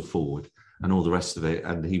proposal forward and all the rest of it.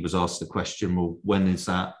 And he was asked the question, well, when is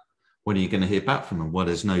that? When are you going to hear back from them? Well,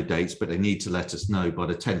 there's no dates, but they need to let us know by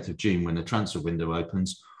the 10th of June when the transfer window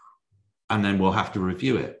opens, and then we'll have to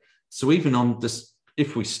review it. So even on this,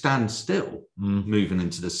 if we stand still moving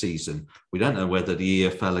into the season, we don't know whether the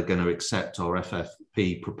EFL are going to accept our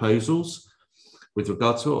FFP proposals with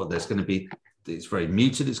regard to it, or there's going to be, it's very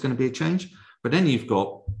muted, it's going to be a change. But then you've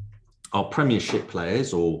got our Premiership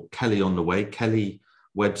players, or Kelly on the way, Kelly,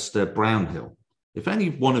 Webster, Brownhill. If any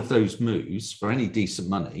one of those moves for any decent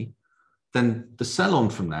money, then the sell-on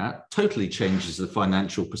from that totally changes the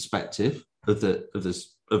financial perspective of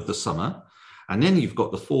the summer. And then you've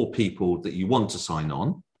got the 4 people that you want to sign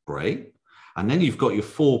on, great. And then you've got your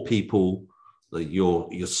 4 people, your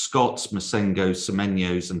Scotts, Masengos,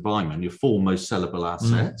 Semenyos, and Vyman, your 4 most sellable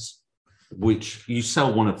assets. Which you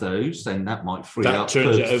sell one of those, then that might free up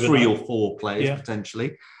 3 or 4 players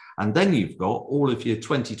potentially. And then you've got all of your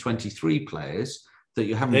 2023 players that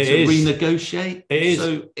you're having to renegotiate.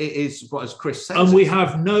 So it is, what as Chris said. And we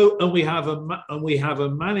have a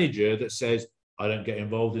manager that says, I don't get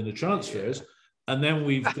involved in the transfers. And then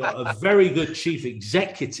we've got a very good chief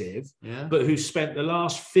executive, but who spent the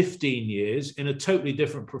last 15 years in a totally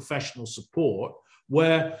different professional support,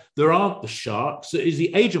 where there aren't the sharks, that is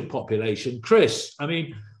the agent population. Chris, I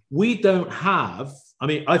mean, we don't have,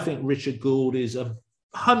 I think Richard Gould is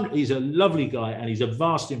he's a lovely guy, and he's a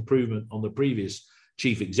vast improvement on the previous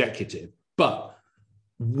chief executive. But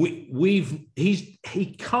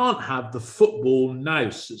he can't have the football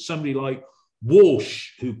nous that somebody like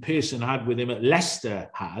Walsh, who Pearson had with him at Leicester,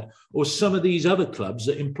 had, or some of these other clubs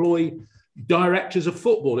that employ directors of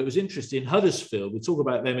football. It was interesting, Huddersfield, we'll talk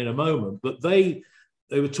about them in a moment, but they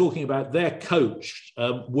were talking about their coach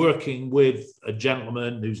working with a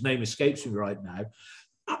gentleman whose name escapes me right now,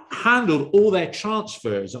 handled all their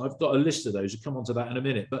transfers. And I've got a list of those. We'll come on to that in a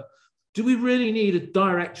minute. But do we really need a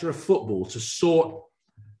director of football to sort,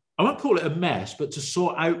 I won't call it a mess, but to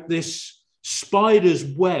sort out this spider's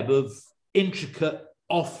web of intricate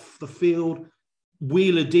off the field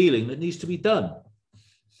wheeler dealing that needs to be done?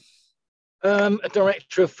 A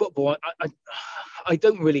director of football, I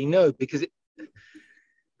don't really know, because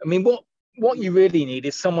what you really need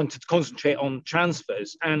is someone to concentrate on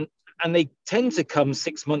transfers, and they tend to come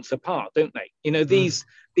 6 months apart, don't they?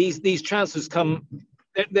 These transfers come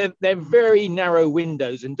they're very narrow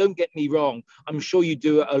windows. And don't get me wrong, I'm sure you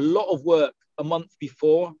do a lot of work a month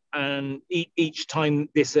before, and each time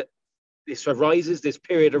this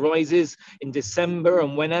period arises in December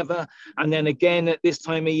and whenever, and then again at this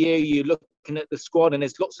time of year, you're looking at the squad, and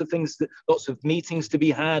there's lots of meetings to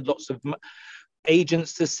be had, lots of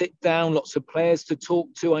agents to sit down, lots of players to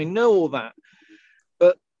talk to. I know all that,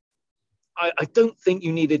 but I don't think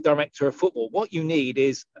you need a director of football. What you need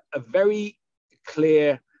is a very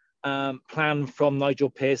clear plan from Nigel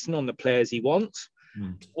Pearson on the players he wants,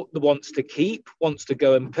 wants to keep, wants to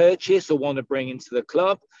go and purchase, or want to bring into the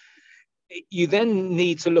club. You then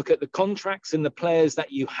need to look at the contracts and the players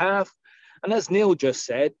that you have. And as Neil just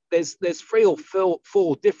said, there's 3 or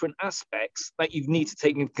 4 different aspects that you need to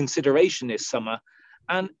take into consideration this summer.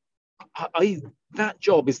 And that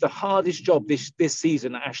job is the hardest job this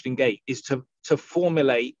season at Ashton Gate, is to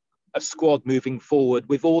formulate a squad moving forward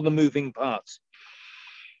with all the moving parts.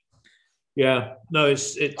 Yeah, no, it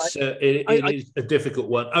is a difficult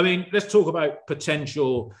one. I mean, let's talk about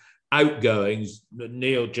potential outgoings.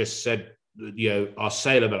 Neil just said, our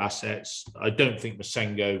saleable assets. I don't think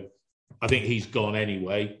Masengo, I think he's gone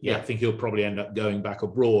anyway. Yeah, I think he'll probably end up going back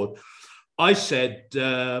abroad. I said,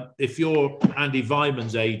 if you're Andy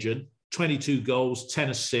Weiman's agent, 22 goals, 10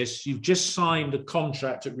 assists, you've just signed a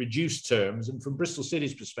contract at reduced terms. And from Bristol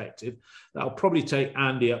City's perspective, that'll probably take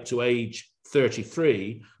Andy up to age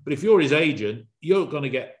 33. But if you're his agent, you're going to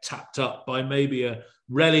get tapped up by maybe a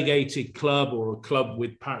relegated club or a club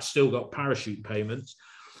with still got parachute payments.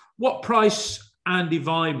 What price Andy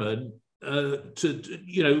Weiman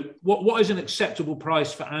what is an acceptable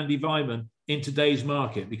price for Andy Weiman in today's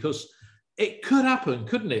market? Because it could happen,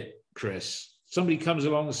 couldn't it, Chris? Somebody comes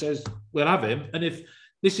along and says, we'll have him. And if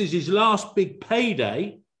this is his last big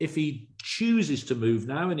payday, if he chooses to move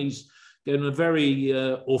now, and he's given a very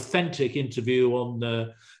authentic interview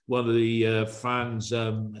on one of the fans'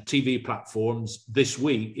 TV platforms this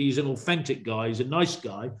week. He's an authentic guy. He's a nice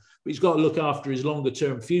guy, but he's got to look after his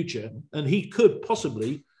longer-term future. And he could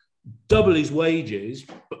possibly double his wages,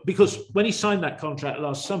 because when he signed that contract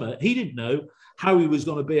last summer, he didn't know how he was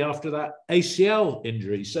going to be after that ACL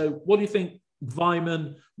injury. So what do you think,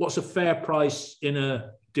 Weiman, what's a fair price in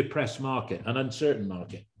a depressed market, an uncertain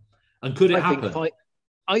market? And could it happen?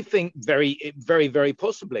 I think very, very, very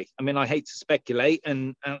possibly. I mean, I hate to speculate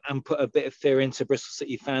and put a bit of fear into Bristol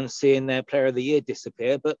City fans seeing their player of the year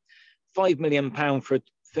disappear, but £5 million for a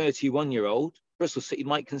 31-year-old, Bristol City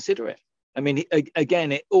might consider it. I mean,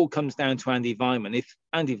 again, it all comes down to Andy Weiman. If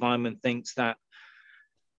Andy Weiman thinks that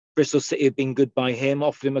Bristol City have been good by him,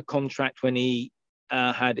 offered him a contract when he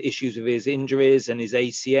had issues with his injuries and his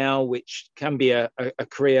ACL, which can be a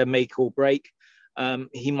career make or break,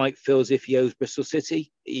 he might feel as if he owes Bristol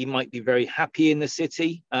City. He might be very happy in the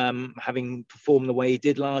city, having performed the way he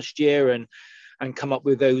did last year and come up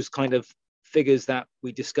with those kind of figures that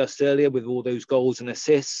we discussed earlier with all those goals and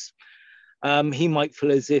assists. He might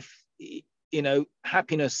feel as if,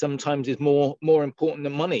 happiness sometimes is more important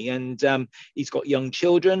than money. And he's got young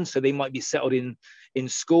children, so they might be settled in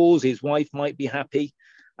schools. His wife might be happy.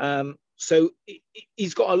 So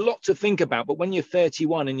he's got a lot to think about. But when you're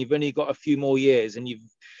 31 and you've only got a few more years, and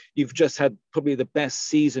you've just had probably the best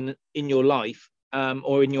season in your life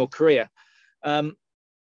or in your career, a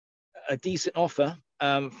decent offer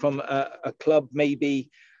from a club maybe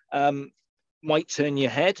might turn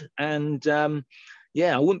your head. And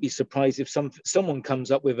I wouldn't be surprised if someone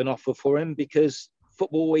comes up with an offer for him, because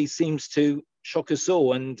football always seems to shock us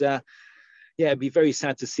all. And it'd be very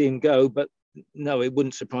sad to see him go, but no, it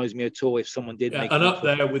wouldn't surprise me at all if someone did make and up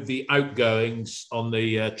there with the outgoings on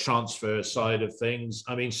the transfer side of things.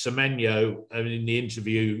 I mean, Semenyo, in the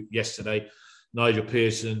interview yesterday, Nigel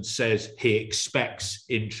Pearson says he expects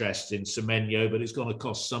interest in Semenyo, but it's going to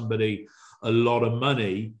cost somebody a lot of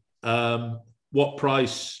money. What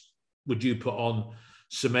price would you put on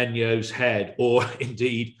Semenyo's head, or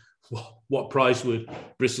indeed what price would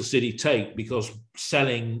Bristol City take? Because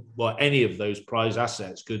selling any of those prize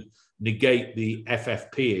assets could negate the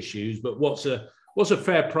FFP issues. But what's a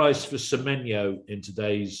fair price for Semenyo in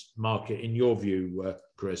today's market, in your view,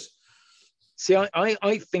 Chris? See,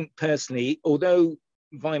 I think personally, although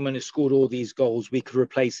Weiman has scored all these goals, we could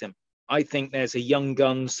replace him. I think there's a young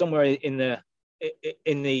gun somewhere in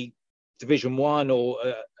the Division 1, or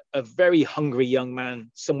a very hungry young man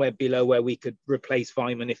somewhere below where we could replace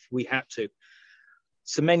Weiman if we had to.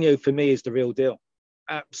 Semenyo, for me, is the real deal.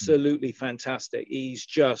 Absolutely fantastic. He's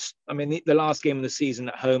just, the last game of the season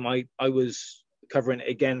at home, I was covering it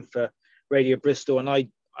again for Radio Bristol, and I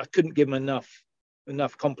couldn't give him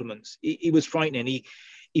enough compliments. He was frightening.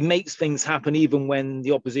 he makes things happen even when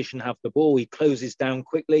the opposition have the ball. He closes down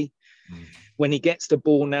quickly. When he gets the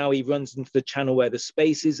ball now, he runs into the channel where the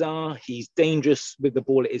spaces are. He's dangerous with the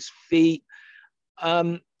ball at his feet.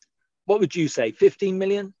 What would you say? 15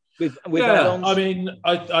 million with add-ons? I mean,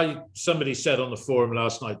 I somebody said on the forum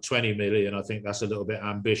last night 20 million. I think that's a little bit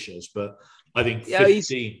ambitious, but I think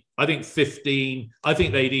 15. I think 15. I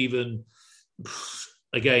think they'd even,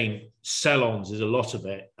 again, sell-ons is a lot of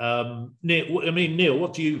it. Neil,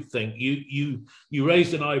 what do you think? You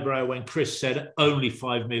raised an eyebrow when Chris said only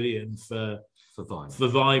 5 million for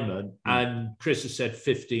Weimann, and Chris has said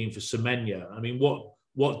 15 for Semenyo. I mean,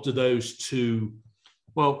 what do those two?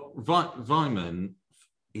 Well, Weimann,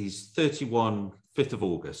 he's 31, 5th of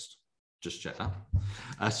August. Just check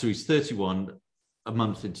that. So he's 31 a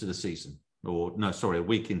month into the season, a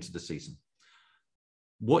week into the season.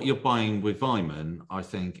 What you're buying with Weimann, I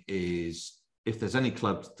think, is if there's any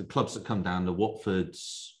clubs, the clubs that come down, the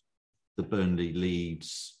Watfords, the Burnley,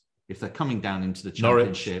 Leeds, if they're coming down into the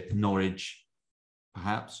Championship, Norwich,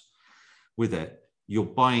 perhaps, with it, you're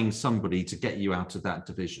buying somebody to get you out of that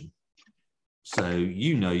division. So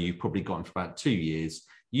you've probably got him for about 2 years.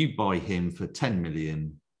 You buy him for 10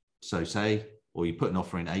 million, so say, or you put an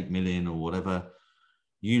offer in 8 million or whatever,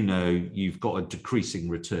 you've got a decreasing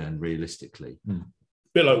return realistically.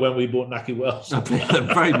 Bit like when we bought Nahki Wells.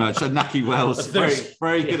 Very much. And Nahki Wells,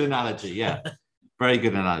 very good analogy. Yeah, very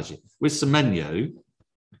good analogy. With Semenyo,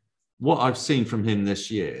 what I've seen from him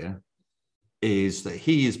this year is that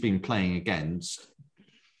he has been playing against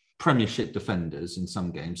Premiership defenders in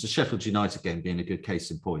some games, the Sheffield United game being a good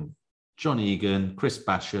case in point. John Egan, Chris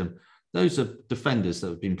Basham, those are defenders that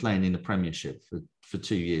have been playing in the Premiership for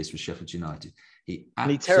 2 years with Sheffield United. He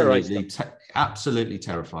absolutely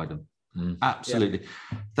terrified them. Absolutely.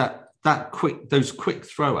 Yeah. Those quick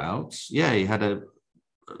throwouts. Yeah, he had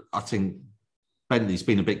I think Bentley's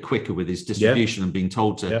been a bit quicker with his distribution and being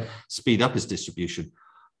told to speed up his distribution,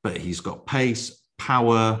 but he's got pace,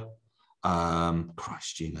 power.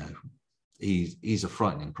 He's a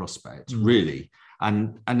frightening prospect, really.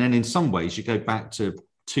 And then in some ways, you go back to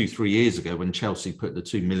 2-3 years ago when Chelsea put the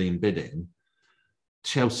 2 million bid in.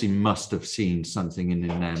 Chelsea must have seen something in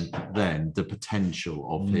him then, the potential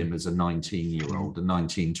of him as a 19-year-old, a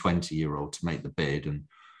 19, 20-year-old to make the bid. And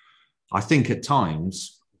I think at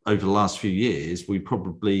times over the last few years, we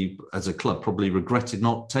probably, as a club, regretted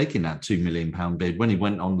not taking that £2 million bid when he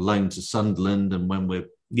went on loan to Sunderland and when we're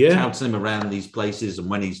touting him around these places. And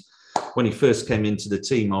when he first came into the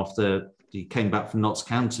team after he came back from Notts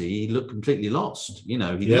County, he looked completely lost. He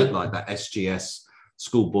looked like that SGS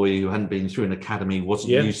schoolboy who hadn't been through an academy,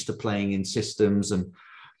 wasn't used to playing in systems, and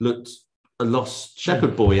looked a lost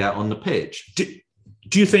shepherd boy out on the pitch.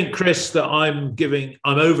 Do you think, Chris, that I'm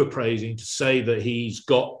overpraising to say that he's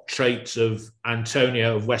got traits of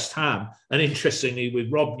Antonio of West Ham? And interestingly,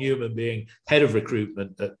 with Rob Newman being head of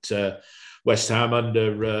recruitment at West Ham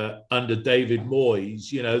under David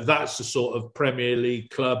Moyes, that's the sort of Premier League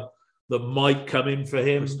club that might come in for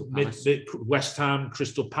him. West Ham,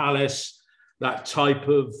 Crystal Palace, that type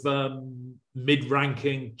of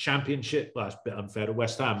mid-ranking championship. Well, that's a bit unfair to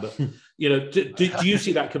West Ham, but do you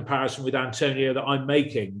see that comparison with Antonio that I'm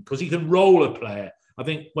making? Because he can roll a player. I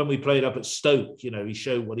think when we played up at Stoke, he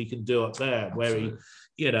showed what he can do up there. Where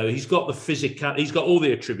he's got the physical, he's got all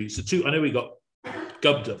the attributes. I know he got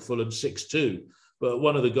gubbed at Fulham 6-2, but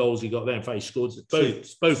one of the goals he got there, in fact, he scored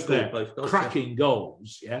both goals, cracking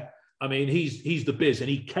goals. Yeah, I mean he's the biz, and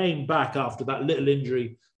he came back after that little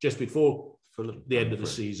injury just before the end of the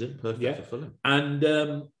season. Perfect for Fulham. And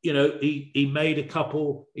he made a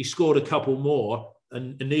couple, he scored a couple more,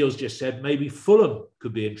 and Neil's just said maybe Fulham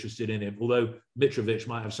could be interested in him, although Mitrovic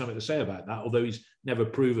might have something to say about that, although he's never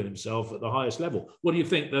proven himself at the highest level. What do you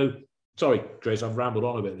think, though? Sorry, Trace, I've rambled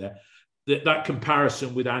on a bit there. That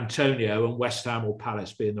comparison with Antonio and West Ham or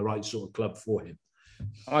Palace being the right sort of club for him?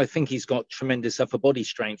 I think he's got tremendous upper body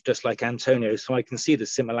strength, just like Antonio. So I can see the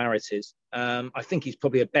similarities. I think he's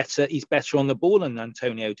probably he's better on the ball than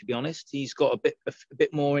Antonio, to be honest. He's got a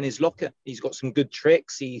bit more in his locker. He's got some good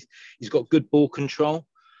tricks. He's got good ball control.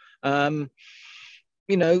 And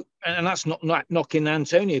that's not knocking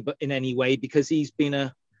Antonio, but in any way, because he's been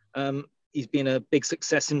a big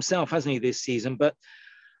success himself, hasn't he, this season? But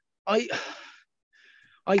I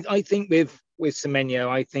think with Semenyo,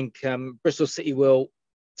 I think Bristol City will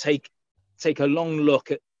take a long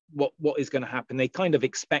look at what is going to happen. They kind of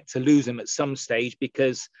expect to lose him at some stage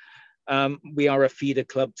because we are a feeder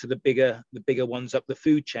club to the bigger ones up the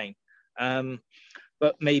food chain.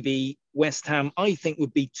 but maybe West Ham, I think,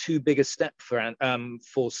 would be too big a step for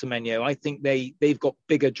Semenyo. I think they've got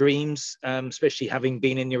bigger dreams, especially having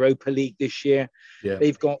been in Europa League this year. Yeah.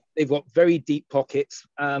 They've got very deep pockets.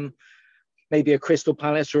 Maybe a Crystal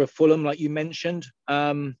Palace or a Fulham, like you mentioned.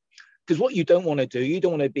 Because what you don't want to do, you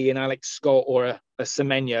don't want to be an Alex Scott or a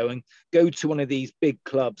Semenyo and go to one of these big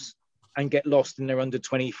clubs and get lost in their under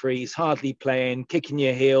 23s, hardly playing, kicking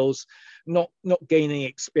your heels, not gaining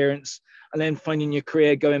experience, and then finding your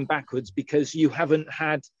career going backwards because you haven't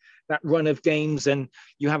had that run of games and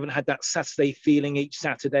you haven't had that Saturday feeling each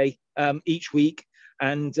Saturday, each week.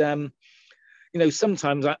 And,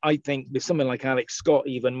 sometimes I think with someone like Alex Scott,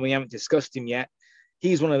 even, we haven't discussed him yet,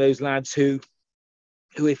 he's one of those lads who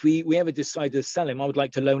if we ever decide to sell him, I would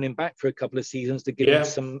like to loan him back for a couple of seasons to give him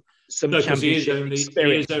some championship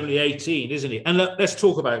experience. He is only 18, isn't he? And let's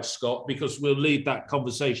talk about Scott, because we'll lead that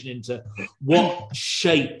conversation into what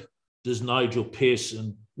shape does Nigel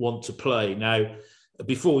Pearson want to play. Now,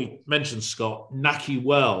 before we mention Scott, Nahki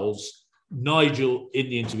Wells, Nigel, in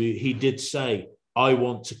the interview, he did say, I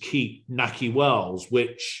want to keep Nahki Wells,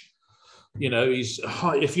 which... he's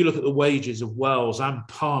high. If you look at the wages of Wells and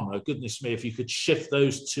Palmer, goodness me, if you could shift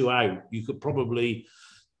those two out, you could probably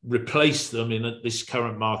replace them in this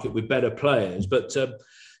current market with better players. But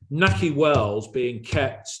Nahki Wells being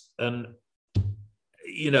kept, and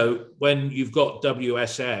when you've got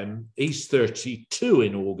WSM, he's 32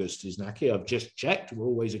 in August, is Nahki. I've just checked. We're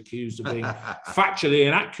always accused of being factually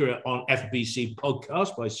inaccurate on FBC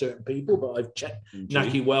podcasts by certain people, but I've checked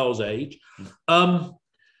Nahki Wells' age.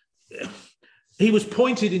 He was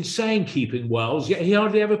pointed in saying keeping Wells, yet he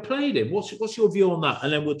hardly ever played him. What's your view on that?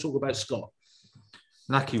 And then we'll talk about Scott.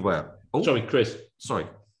 Nahki Wells. Oh, sorry, Chris. Sorry.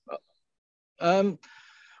 Well,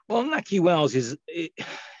 Nahki Wells is,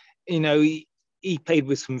 he played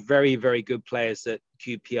with some very, very good players at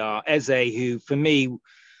QPR. Eze, who for me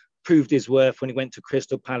proved his worth when he went to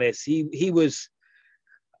Crystal Palace. He was.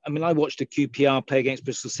 I watched a QPR play against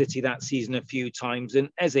Bristol City that season a few times, and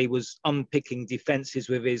Eze was unpicking defences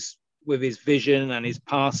with his vision and his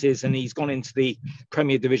passes, and he's gone into the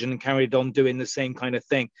Premier Division and carried on doing the same kind of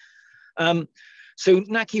thing. So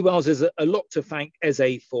Nahki Wells has a lot to thank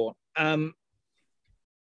Eze for. And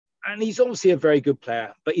he's obviously a very good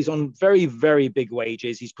player, but he's on very, very big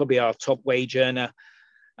wages. He's probably our top wage earner.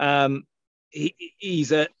 He's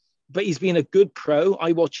been a good pro.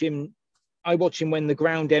 I watch him when the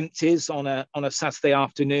ground empties on a Saturday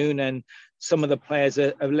afternoon, and some of the players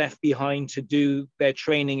are left behind to do their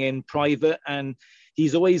training in private, and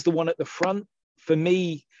he's always the one at the front. For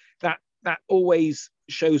me, that always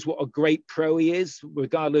shows what a great pro he is,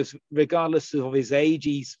 regardless of his age.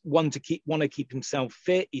 He's want to keep himself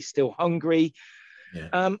fit. He's still hungry.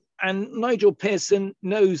 Yeah. And Nigel Pearson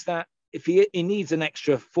knows that if he needs an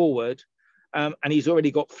extra forward, and he's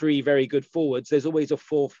already got 3 very good forwards, there's always a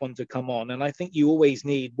 4th one to come on. And I think you always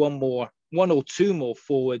need one or two more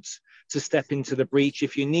forwards to step into the breach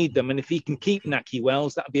if you need them. And if he can keep Nahki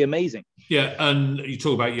Wells, that'd be amazing. Yeah, and you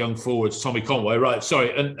talk about young forwards, Tommy Conway, right?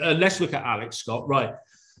 Sorry, and let's look at Alex Scott, right?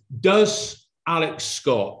 Does Alex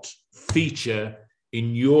Scott feature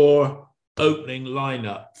in your opening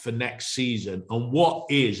lineup for next season? And what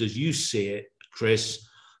is, as you see it, Chris,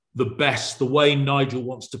 the way Nigel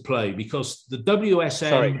wants to play? Because the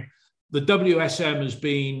WSM has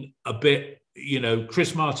been a bit,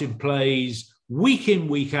 Chris Martin plays week in,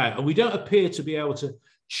 week out, and we don't appear to be able to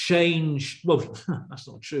change. Well, that's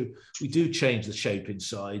not true. We do change the shape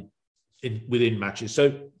inside within matches.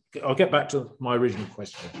 So I'll get back to my original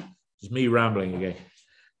question. It's me rambling again.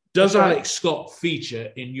 Does Alex Scott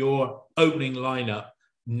feature in your opening lineup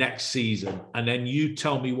next season? And then you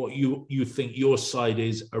tell me what you think your side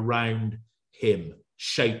is around him,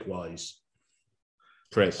 shape-wise.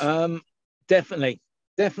 Chris? Definitely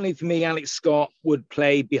for me, Alex Scott would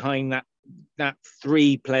play behind that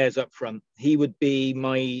 3 players up front. He would be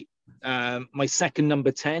my second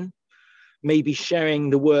number 10, maybe sharing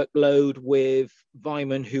the workload with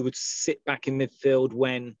Weimann, who would sit back in midfield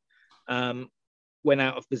when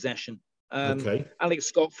out of possession. Okay. Alex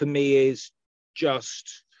Scott for me is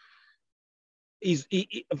just,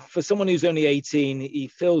 for someone who's only 18, he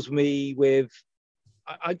fills me with,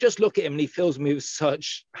 I just look at him and he fills me with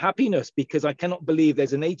such happiness, because I cannot believe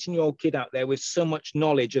there's an 18-year-old kid out there with so much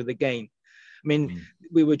knowledge of the game. I mean,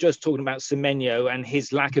 we were just talking about Semenyo and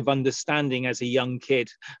his lack of understanding as a young kid,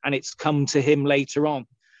 and it's come to him later on.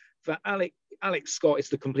 For Alex Scott, it's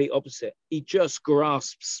the complete opposite. He just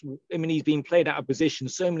grasps. I mean, he's been played out of position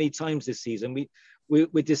so many times this season.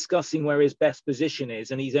 We're discussing where his best position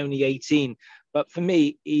is, and he's only 18. But for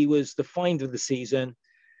me, he was the find of the season,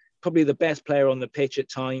 probably the best player on the pitch at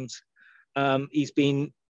times. He's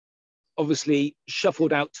been obviously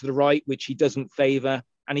shuffled out to the right, which he doesn't favour,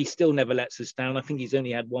 and he still never lets us down. I think he's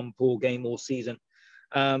only had one poor game all season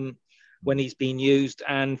when he's been used.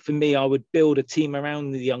 And for me, I would build a team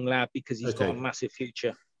around the young lad because he's got a massive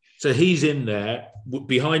future. So he's in there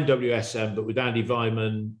behind WSM, but with Andy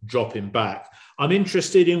Weimann dropping back. I'm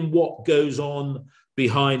interested in what goes on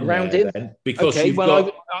behind around there, him then, because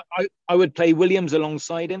I would play Williams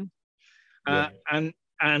alongside him, and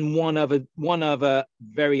one other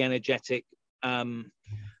very energetic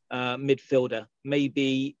midfielder,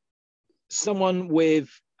 maybe someone with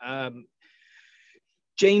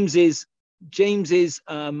James's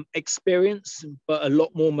experience, but a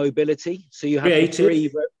lot more mobility. So you have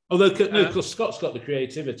creative. Although because Scott's got the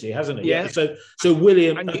creativity, hasn't he? Yeah. So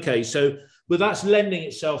William. Okay. So, but that's lending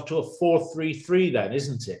itself to a 4-3-3, then,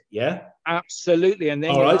 isn't it? Yeah. Absolutely. And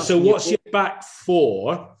then all right. So what's your back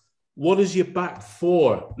four? What does your back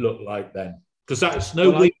four look like then? Because that's no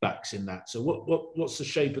wing backs in that. So what's the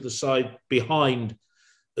shape of the side behind?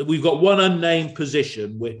 We've got one unnamed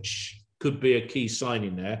position, which could be a key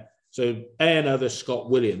signing there. So another Scott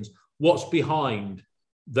Williams. What's behind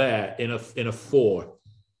there in a four?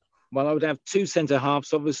 Well, I would have two centre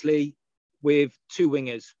halves, obviously, with two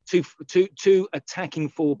wingers, two attacking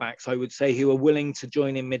fullbacks, I would say, who are willing to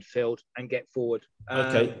join in midfield and get forward.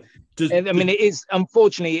 Okay. It is,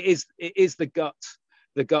 unfortunately, it is the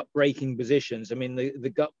gut breaking positions. I mean, the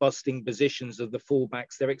gut busting positions of the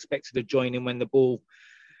fullbacks, they're expected to join in when the ball.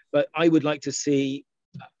 But I would like to see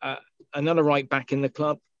another right back in the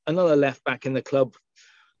club, another left back in the club.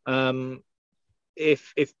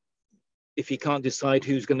 If you can't decide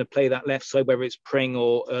who's going to play that left side, whether it's Pring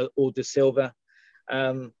or De Silva,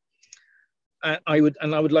 I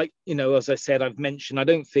would like, as I said, I've mentioned, I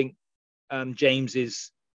don't think James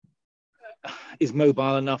is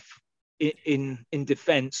mobile enough in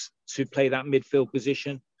defence to play that midfield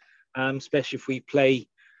position, especially if we play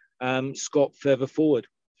Scott further forward.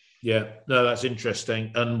 Yeah, no, that's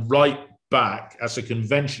interesting. And right back, as a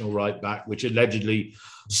conventional right back, which allegedly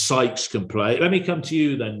Sykes can play. Let me come to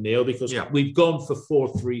you then, Neil, because we've gone for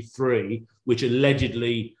 4-3-3, which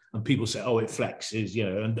allegedly, and people say, oh, it flexes,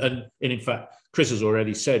 and in fact, Chris has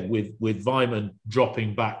already said with Weimann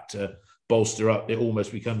dropping back to bolster up, it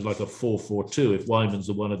almost becomes like a 4-4-2 if Weimann's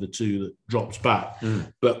the one of the two that drops back.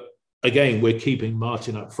 But again, we're keeping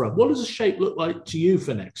Martin up front. What does the shape look like to you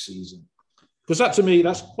for next season? Because that, to me,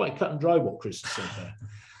 that's quite cut and dry what Chris has said there.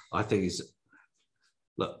 I think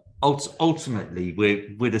ultimately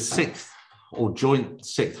we're the sixth or joint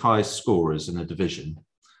sixth highest scorers in the division,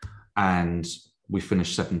 and we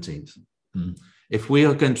finished 17th. If we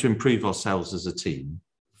are going to improve ourselves as a team,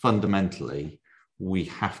 fundamentally, we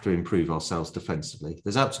have to improve ourselves defensively.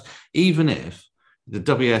 Even if the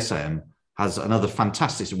WSM has another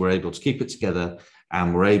fantastic, we're able to keep it together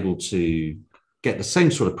and we're able to get the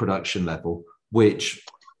same sort of production level, which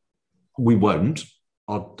we won't.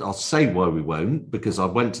 I'll say why we won't, because I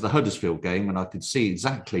went to the Huddersfield game and I could see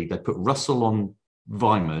exactly they put Russell on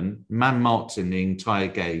Weimann, man-marked in the entire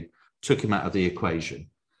game, took him out of the equation.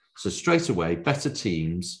 So straight away, better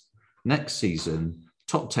teams next season,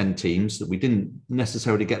 top 10 teams that we didn't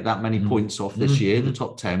necessarily get that many points off this year, the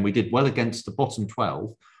top 10. We did well against the bottom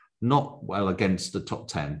 12, not well against the top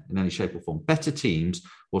 10 in any shape or form. Better teams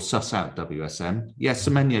will suss out WSM. Yes,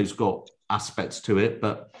 Semenyo's got aspects to it,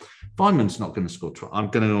 but Weimann's not going to score. I'm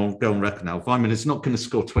going to go on record now. Weimann is not going to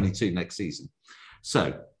score 22 next season.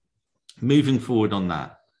 So moving forward on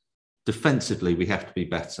that, defensively, we have to be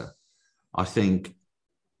better. I think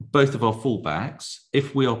both of our fullbacks,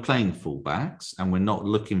 if we are playing fullbacks and we're not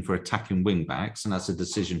looking for attacking wing backs, and that's a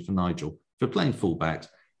decision for Nigel, if we're playing fullbacks,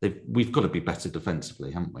 we've got to be better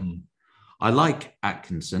defensively, haven't we? I like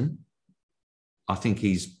Atkinson. I think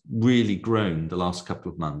he's really grown the last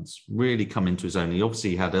couple of months, really come into his own. He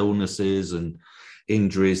obviously had illnesses and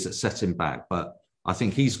injuries that set him back, but I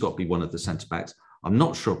think he's got to be one of the centre-backs. I'm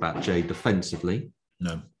not sure about Jay defensively.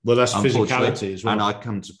 No. Well, that's physicality as well. And I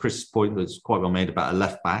come to Chris's point that's quite well made about a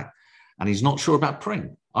left-back, and he's not sure about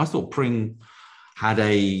Pring. I thought Pring had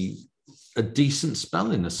a decent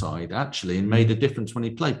spell in the side, actually, and made a difference when he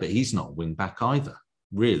played, but he's not a wing-back either,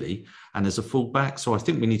 really. And as a full-back, so I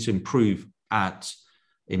think we need to improve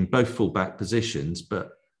in both fullback positions, but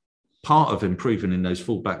part of improving in those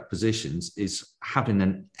fullback positions is having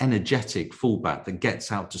an energetic fullback that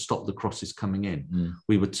gets out to stop the crosses coming in.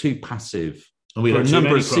 We were too passive for a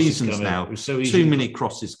number of seasons now. Too many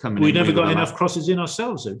crosses coming in. We never got enough crosses in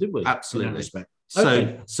ourselves, though, did we? Absolutely.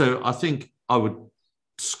 Okay. So I think I would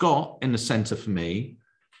Scott in the centre for me.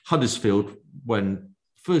 Huddersfield, when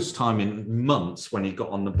first time in months when he got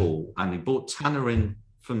on the ball, and he brought Tanner in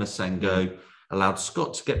for Masengo, allowed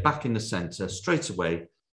Scott to get back in the centre straight away.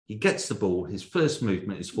 He gets the ball. His first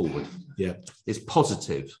movement is forward. Yeah. It's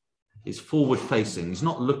positive. It's forward facing. He's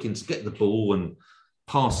not looking to get the ball and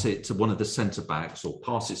pass it to one of the centre backs or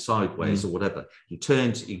pass it sideways or whatever. He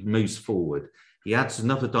turns, he moves forward. He adds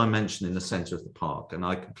another dimension in the centre of the park. And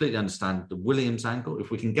I completely understand the Williams angle. If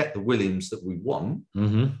we can get the Williams that we want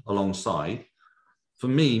alongside, for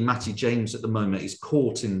me, Matty James at the moment is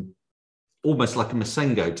caught in almost like a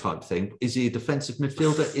Masengo type thing. Is he a defensive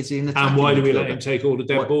midfielder? Is he an attacking midfielder? And why do we let him take all the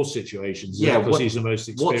dead ball situations? Yeah, because he's the most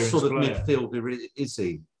experienced what sort of player. midfielder is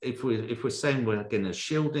he? If we're saying we're getting a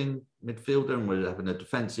shielding midfielder and we're having a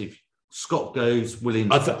defensive, Scott goes,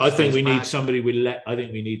 Williams. I think we need somebody with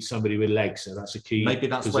legs. So that's a key. Maybe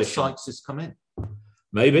that's position. where Sykes has come in.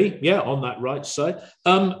 Maybe, yeah, on that right side.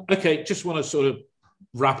 Okay, just want to sort of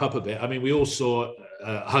wrap up a bit. I mean, we all saw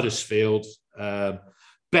Huddersfield.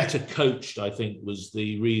 Better coached, I think, was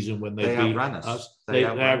the reason when they beat us. They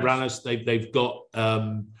outran us. They've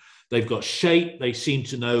got shape. They seem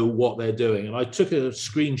to know what they're doing. And I took a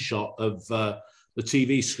screenshot of the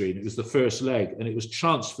TV screen. It was the first leg, and it was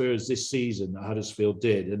transfers this season that Huddersfield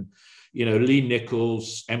did. And Lee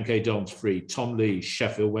Nichols, MK Dons free, Tom Lee,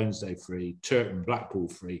 Sheffield Wednesday free, Turton, Blackpool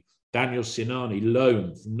free, Daniel Sinani,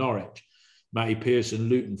 loan from Norwich, Matty Pearson,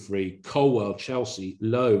 Luton free, Colwell, Chelsea,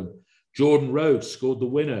 loan. Jordan Rhodes scored the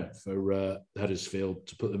winner for Huddersfield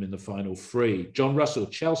to put them in the final free. John Russell,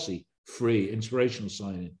 Chelsea, free, inspirational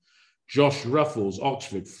signing. Josh Ruffles,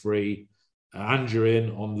 Oxford, free. Andrew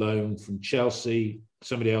in on loan from Chelsea.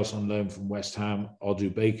 Somebody else on loan from West Ham, Odu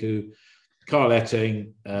Beku. Carl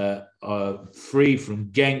Etting, free from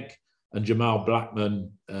Genk. And Jamal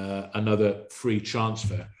Blackman, another free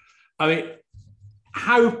transfer. I mean,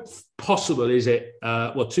 how possible is it?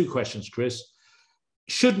 Two questions, Chris.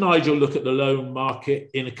 Should Nigel look at the loan market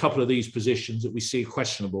in a couple of these positions that we see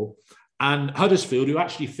questionable? And Huddersfield, who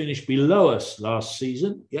actually finished below us last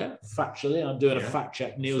season, factually, I'm doing a fact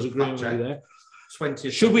check. Neil's agreeing with me there.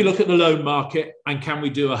 20. Should we look at the loan market and can we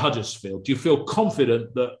do a Huddersfield? Do you feel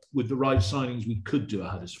confident that with the right signings we could do a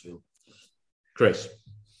Huddersfield? Chris?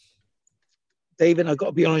 David, I've got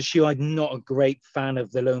to be honest with you, I'm not a great fan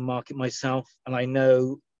of the loan market myself. And I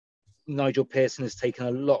know Nigel Pearson has taken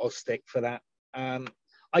a lot of stick for that.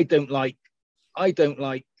 I don't like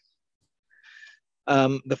the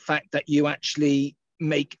fact that you actually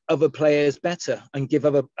make other players better and give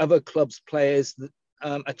other clubs players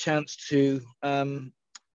a chance to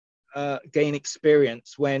gain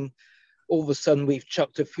experience when all of a sudden we've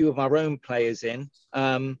chucked a few of our own players in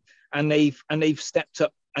and they've stepped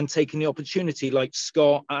up and taken the opportunity, like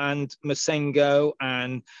Scott and Masengo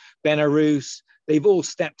and Benarous. They've all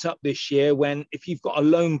stepped up this year when if you've got a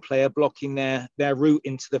lone player blocking their route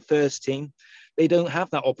into the first team, they don't have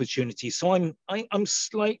that opportunity. So I'm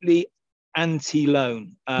slightly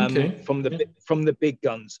anti-loan from the big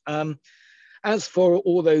guns. As for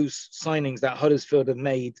all those signings that Huddersfield have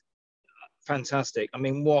made, fantastic. I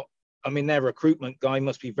mean, their recruitment guy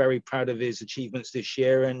must be very proud of his achievements this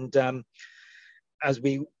year. And as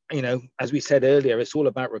we said earlier, it's all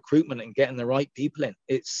about recruitment and getting the right people in.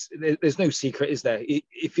 There's no secret, is there?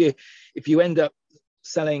 If you end up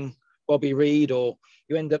selling Bobby Reid or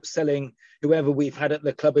you end up selling whoever we've had at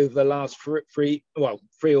the club over the last 3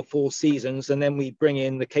 or 4 seasons, and then we bring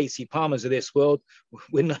in the Casey Palmers of this world,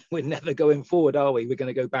 we're never going forward, are we? We're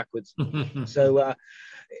going to go backwards. So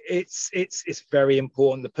it's very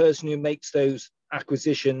important. The person who makes those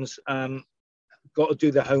acquisitions got to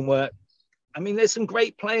do the homework. I mean, there's some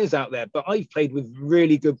great players out there, but I've played with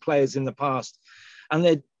really good players in the past,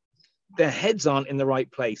 and their heads aren't in the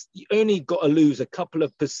right place. You only got to lose a couple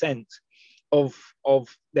of % of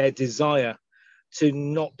their desire to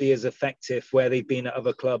not be as effective where they've been at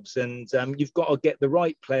other clubs. And you've got to get the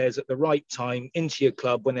right players at the right time into your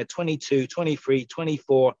club when they're 22, 23,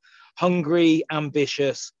 24, hungry,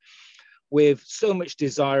 ambitious, with so much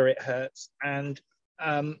desire it hurts, and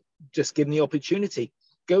just give them the opportunity.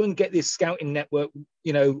 Go and get this scouting network,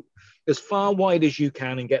 as far wide as you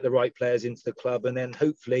can, and get the right players into the club, and then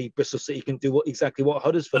hopefully Bristol City can do exactly what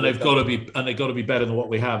Huddersfield. And they've got to be better than what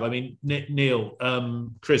we have. I mean, Neil,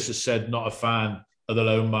 Chris has said not a fan of the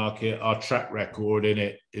loan market. Our track record in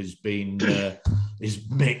it has been is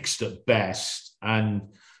mixed at best.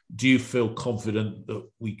 And do you feel confident that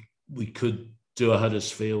we could do a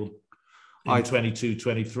Huddersfield in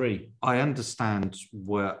 22-23? I understand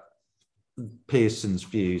where Pearson's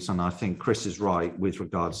views, and I think Chris is right with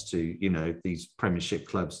regards to these Premiership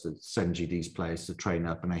clubs that send you these players to train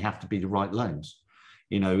up, and they have to be the right loans.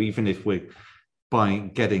 Even if we're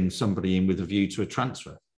getting somebody in with a view to a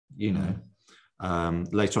transfer,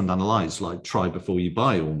 later on down the line. It's like try before you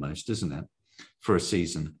buy almost, isn't it, for a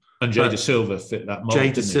season? And Jay DeSilva fit that mold.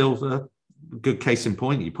 Jay DeSilva, good case in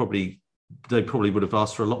point. They probably would have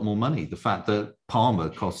asked for a lot more money. The fact that Palmer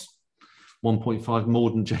cost 1.5 more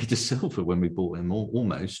than Jay DeSilva when we bought him,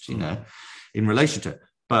 almost, in relation to it.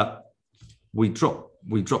 But we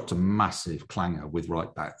dropped a massive clanger with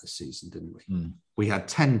right back this season, didn't we? We had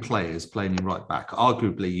 10 players playing in right back.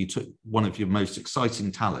 Arguably, you took one of your most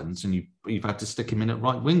exciting talents and you've had to stick him in at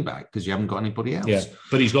right wing back because you haven't got anybody else. Yeah,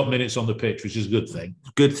 but he's got minutes on the pitch, which is a good thing.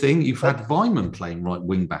 Good thing. You've had Weimann playing right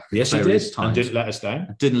wing back. Yes, he did. And didn't let us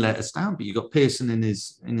down. Didn't let us down. But you got Pearson in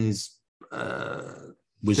his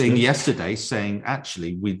thing yesterday saying,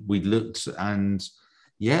 actually, we looked and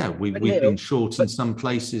we've been short in some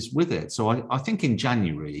places with it. So I think in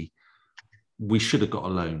January we should have got a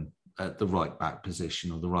loan at the right back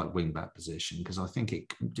position or the right wing back position, because I think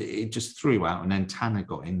it just threw out, and then Tanner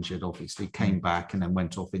got injured, obviously came back and then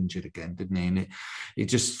went off injured again, didn't he? And it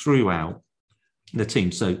just threw out the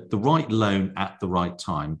team. So the right loan at the right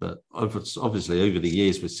time. But obviously over the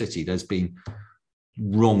years with City, there's been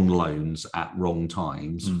wrong loans at wrong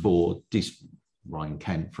times for Ryan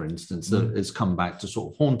Kent, for instance, that has come back to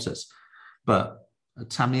sort of haunt us. But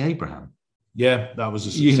Tammy Abraham. Yeah, that was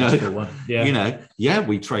a successful one. Yeah.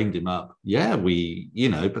 We trained him up. Yeah,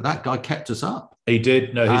 but that guy kept us up. He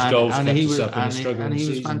did. No, his goals kept us up in the struggle. And he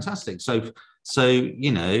was fantastic. So,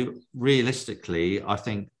 realistically, I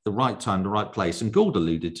think the right time, the right place, and Gould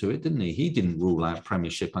alluded to it, didn't he? He didn't rule out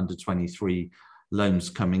Premiership under 23 loans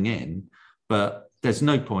coming in, but there's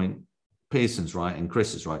no point. Pearson's right and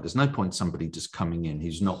Chris is right. There's no point somebody just coming in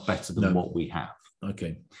who's not better than what we have.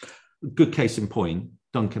 Okay. Good case in point,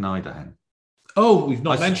 Duncan Idahan. Oh, we've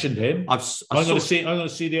not mentioned him. I'm going to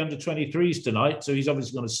see the under 23s tonight, so he's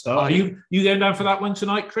obviously going to start. Are you going down for that one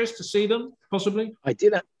tonight, Chris, to see them possibly? I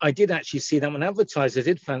did actually see that one advertised. I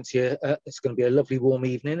did fancy it. It's going to be a lovely warm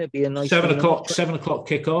evening. It'd be a nice 7 o'clock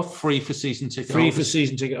kickoff. Free for season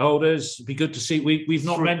ticket holders. It'd be good to see. We've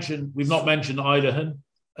not mentioned Idahan,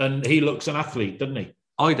 and he looks an athlete, doesn't he?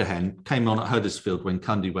 Idahan came on at Huddersfield when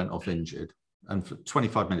Cundy went off injured. And for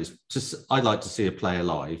 25 minutes, I'd like to see a player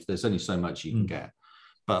live. There's only so much you can get.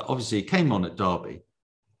 But obviously, he came on at Derby.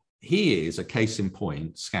 He is a case in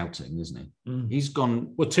point scouting, isn't he? He's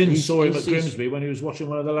gone... Well, Tim saw him at Grimsby when he was watching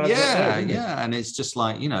one of the lads. Yeah. And it's just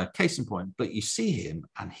like, case in point. But you see him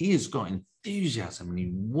and he has got enthusiasm and he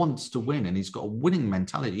wants to win and he's got a winning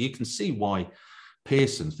mentality. You can see why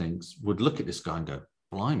Pearson would look at this guy and go,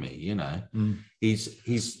 blimey,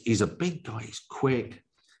 he's a big guy. He's quick.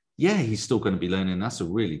 Yeah, he's still going to be learning. That's a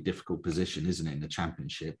really difficult position, isn't it, in the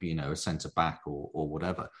Championship, a centre-back or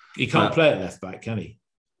whatever. He can't play at left-back, can he?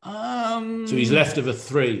 So he's left of a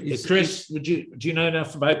 3. Chris, do you know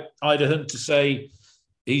enough about Idahan to say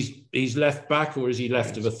he's left-back or is he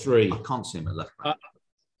left of a 3? I can't see him at left-back.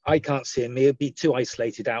 I can't see him. He'll be too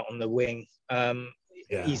isolated out on the wing.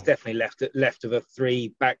 He's definitely left of a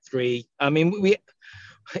 3, back 3. I mean,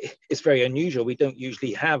 it's very unusual. We don't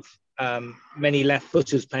usually have many left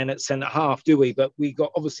footers playing at centre half, do we? But we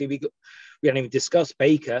hadn't even discussed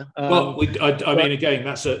Baker. I mean, again,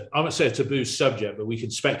 I won't say a taboo subject, but we can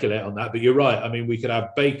speculate on that. But you're right. I mean, we could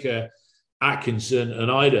have Baker, Atkinson,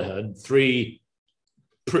 and Idahan, 3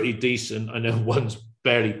 pretty decent. I know one's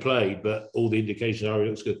barely played, but all the indications are it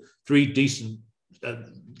looks good. 3 decent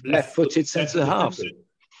left-footed centre halves.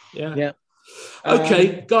 Yeah.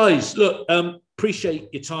 Okay, guys, look. Appreciate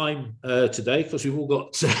your time today because we've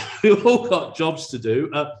all got jobs to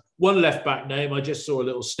do. One left back name I just saw a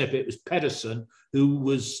little snippet was Pedersen,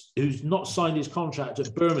 who's not signed his contract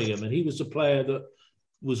at Birmingham, and he was a player that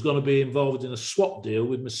was going to be involved in a swap deal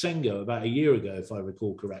with Masengo about a year ago, if I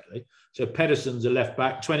recall correctly. So Pedersen's a left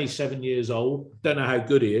back, 27 years old. Don't know how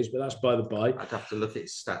good he is, but that's by the by. I'd have to look at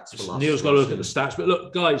his stats for last. Neil's got to look at the stats. But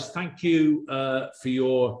look, guys, thank you for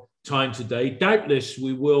your time today. Doubtless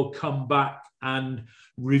we will come back and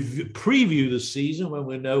preview the season when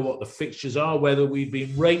we know what the fixtures are, whether we've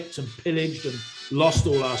been raped and pillaged and lost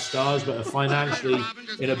all our stars but are financially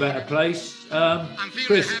in a better place.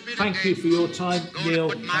 Chris, thank you for your time.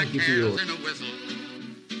 Neil, thank you for yours.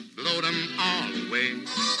 Blow them all away.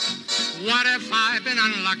 What if I've been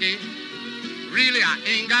unlucky? Really, I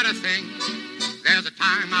ain't got a thing. There's a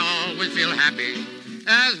time I always feel happy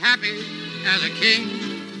as a king.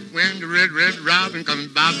 When the red robin comes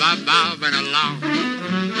bobbing along.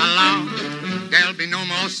 There'll be no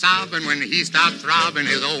more sobbing when he starts throbbing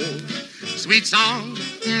his old sweet song.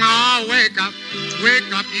 Oh, wake up,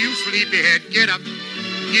 you sleepyhead. Get up,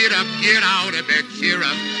 get out of bed. Cheer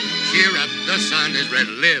up, the sun is red.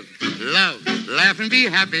 Live, love, laugh and be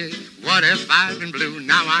happy. What if I'd been blue?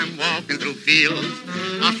 Now I'm walking through fields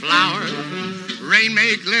of flowers. Rain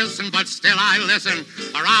may glisten, but still I listen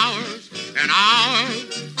for hours and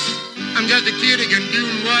hours. I'm just a kid again,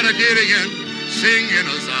 doing what I did again, singing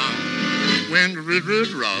a song. When the red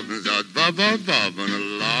robins are bobbing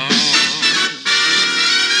along.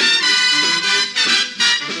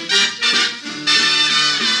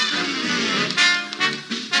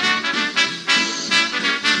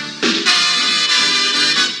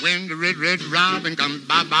 When the red robin comes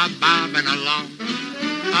bobbing along,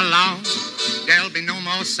 there'll be no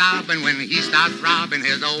more sobbing when he starts throbbing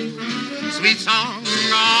his old sweet song.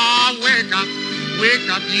 Oh, wake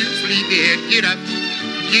up, you sleepyhead, get up,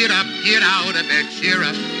 get out of bed, cheer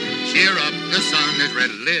up, the sun is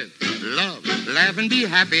red, live, love, laugh and be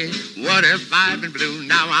happy. What if I've been blue?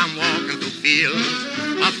 Now I'm walking through fields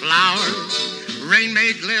of flowers. Rain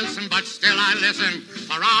may glisten, but still I listen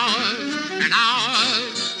for hours and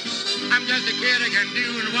hours. I'm just a kid again,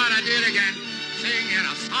 doing what I did again, singing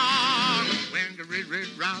a song. When the red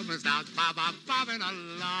robin starts bobbing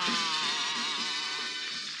along.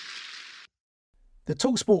 The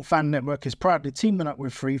TalkSport Fan Network is proudly teaming up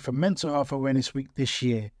with Free for Mental Health Awareness Week this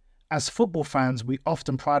year. As football fans, we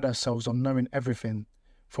often pride ourselves on knowing everything,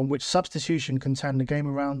 from which substitution can turn the game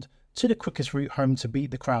around to the quickest route home to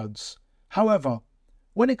beat the crowds. However,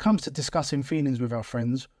 when it comes to discussing feelings with our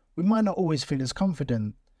friends, we might not always feel as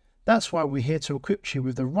confident. That's why we're here to equip you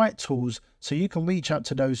with the right tools so you can reach out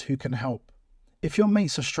to those who can help. If your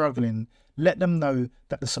mates are struggling, let them know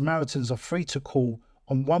that the Samaritans are free to call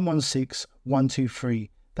on 116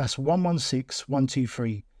 123. That's 116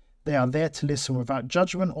 123. They are there to listen without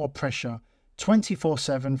judgment or pressure,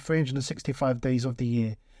 24/7, 365 days of the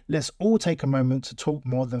year. Let's all take a moment to talk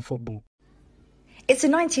more than football. It's the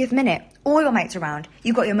 90th minute, all your mates around,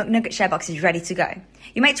 you've got your McNugget share boxes ready to go.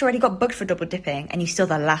 Your mates already got booked for double dipping and you still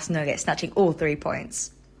the last nugget, snatching all 3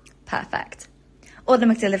 points. Perfect. Order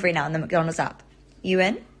McDelivery now on the McDonald's app. You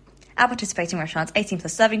in? At participating restaurants, 18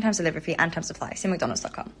 plus serving times, delivery fee and time supply. See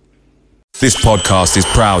mcdonalds.com. This podcast is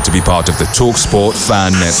proud to be part of the TalkSport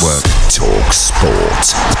Fan Network.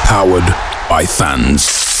 TalkSport. Powered by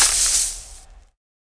fans.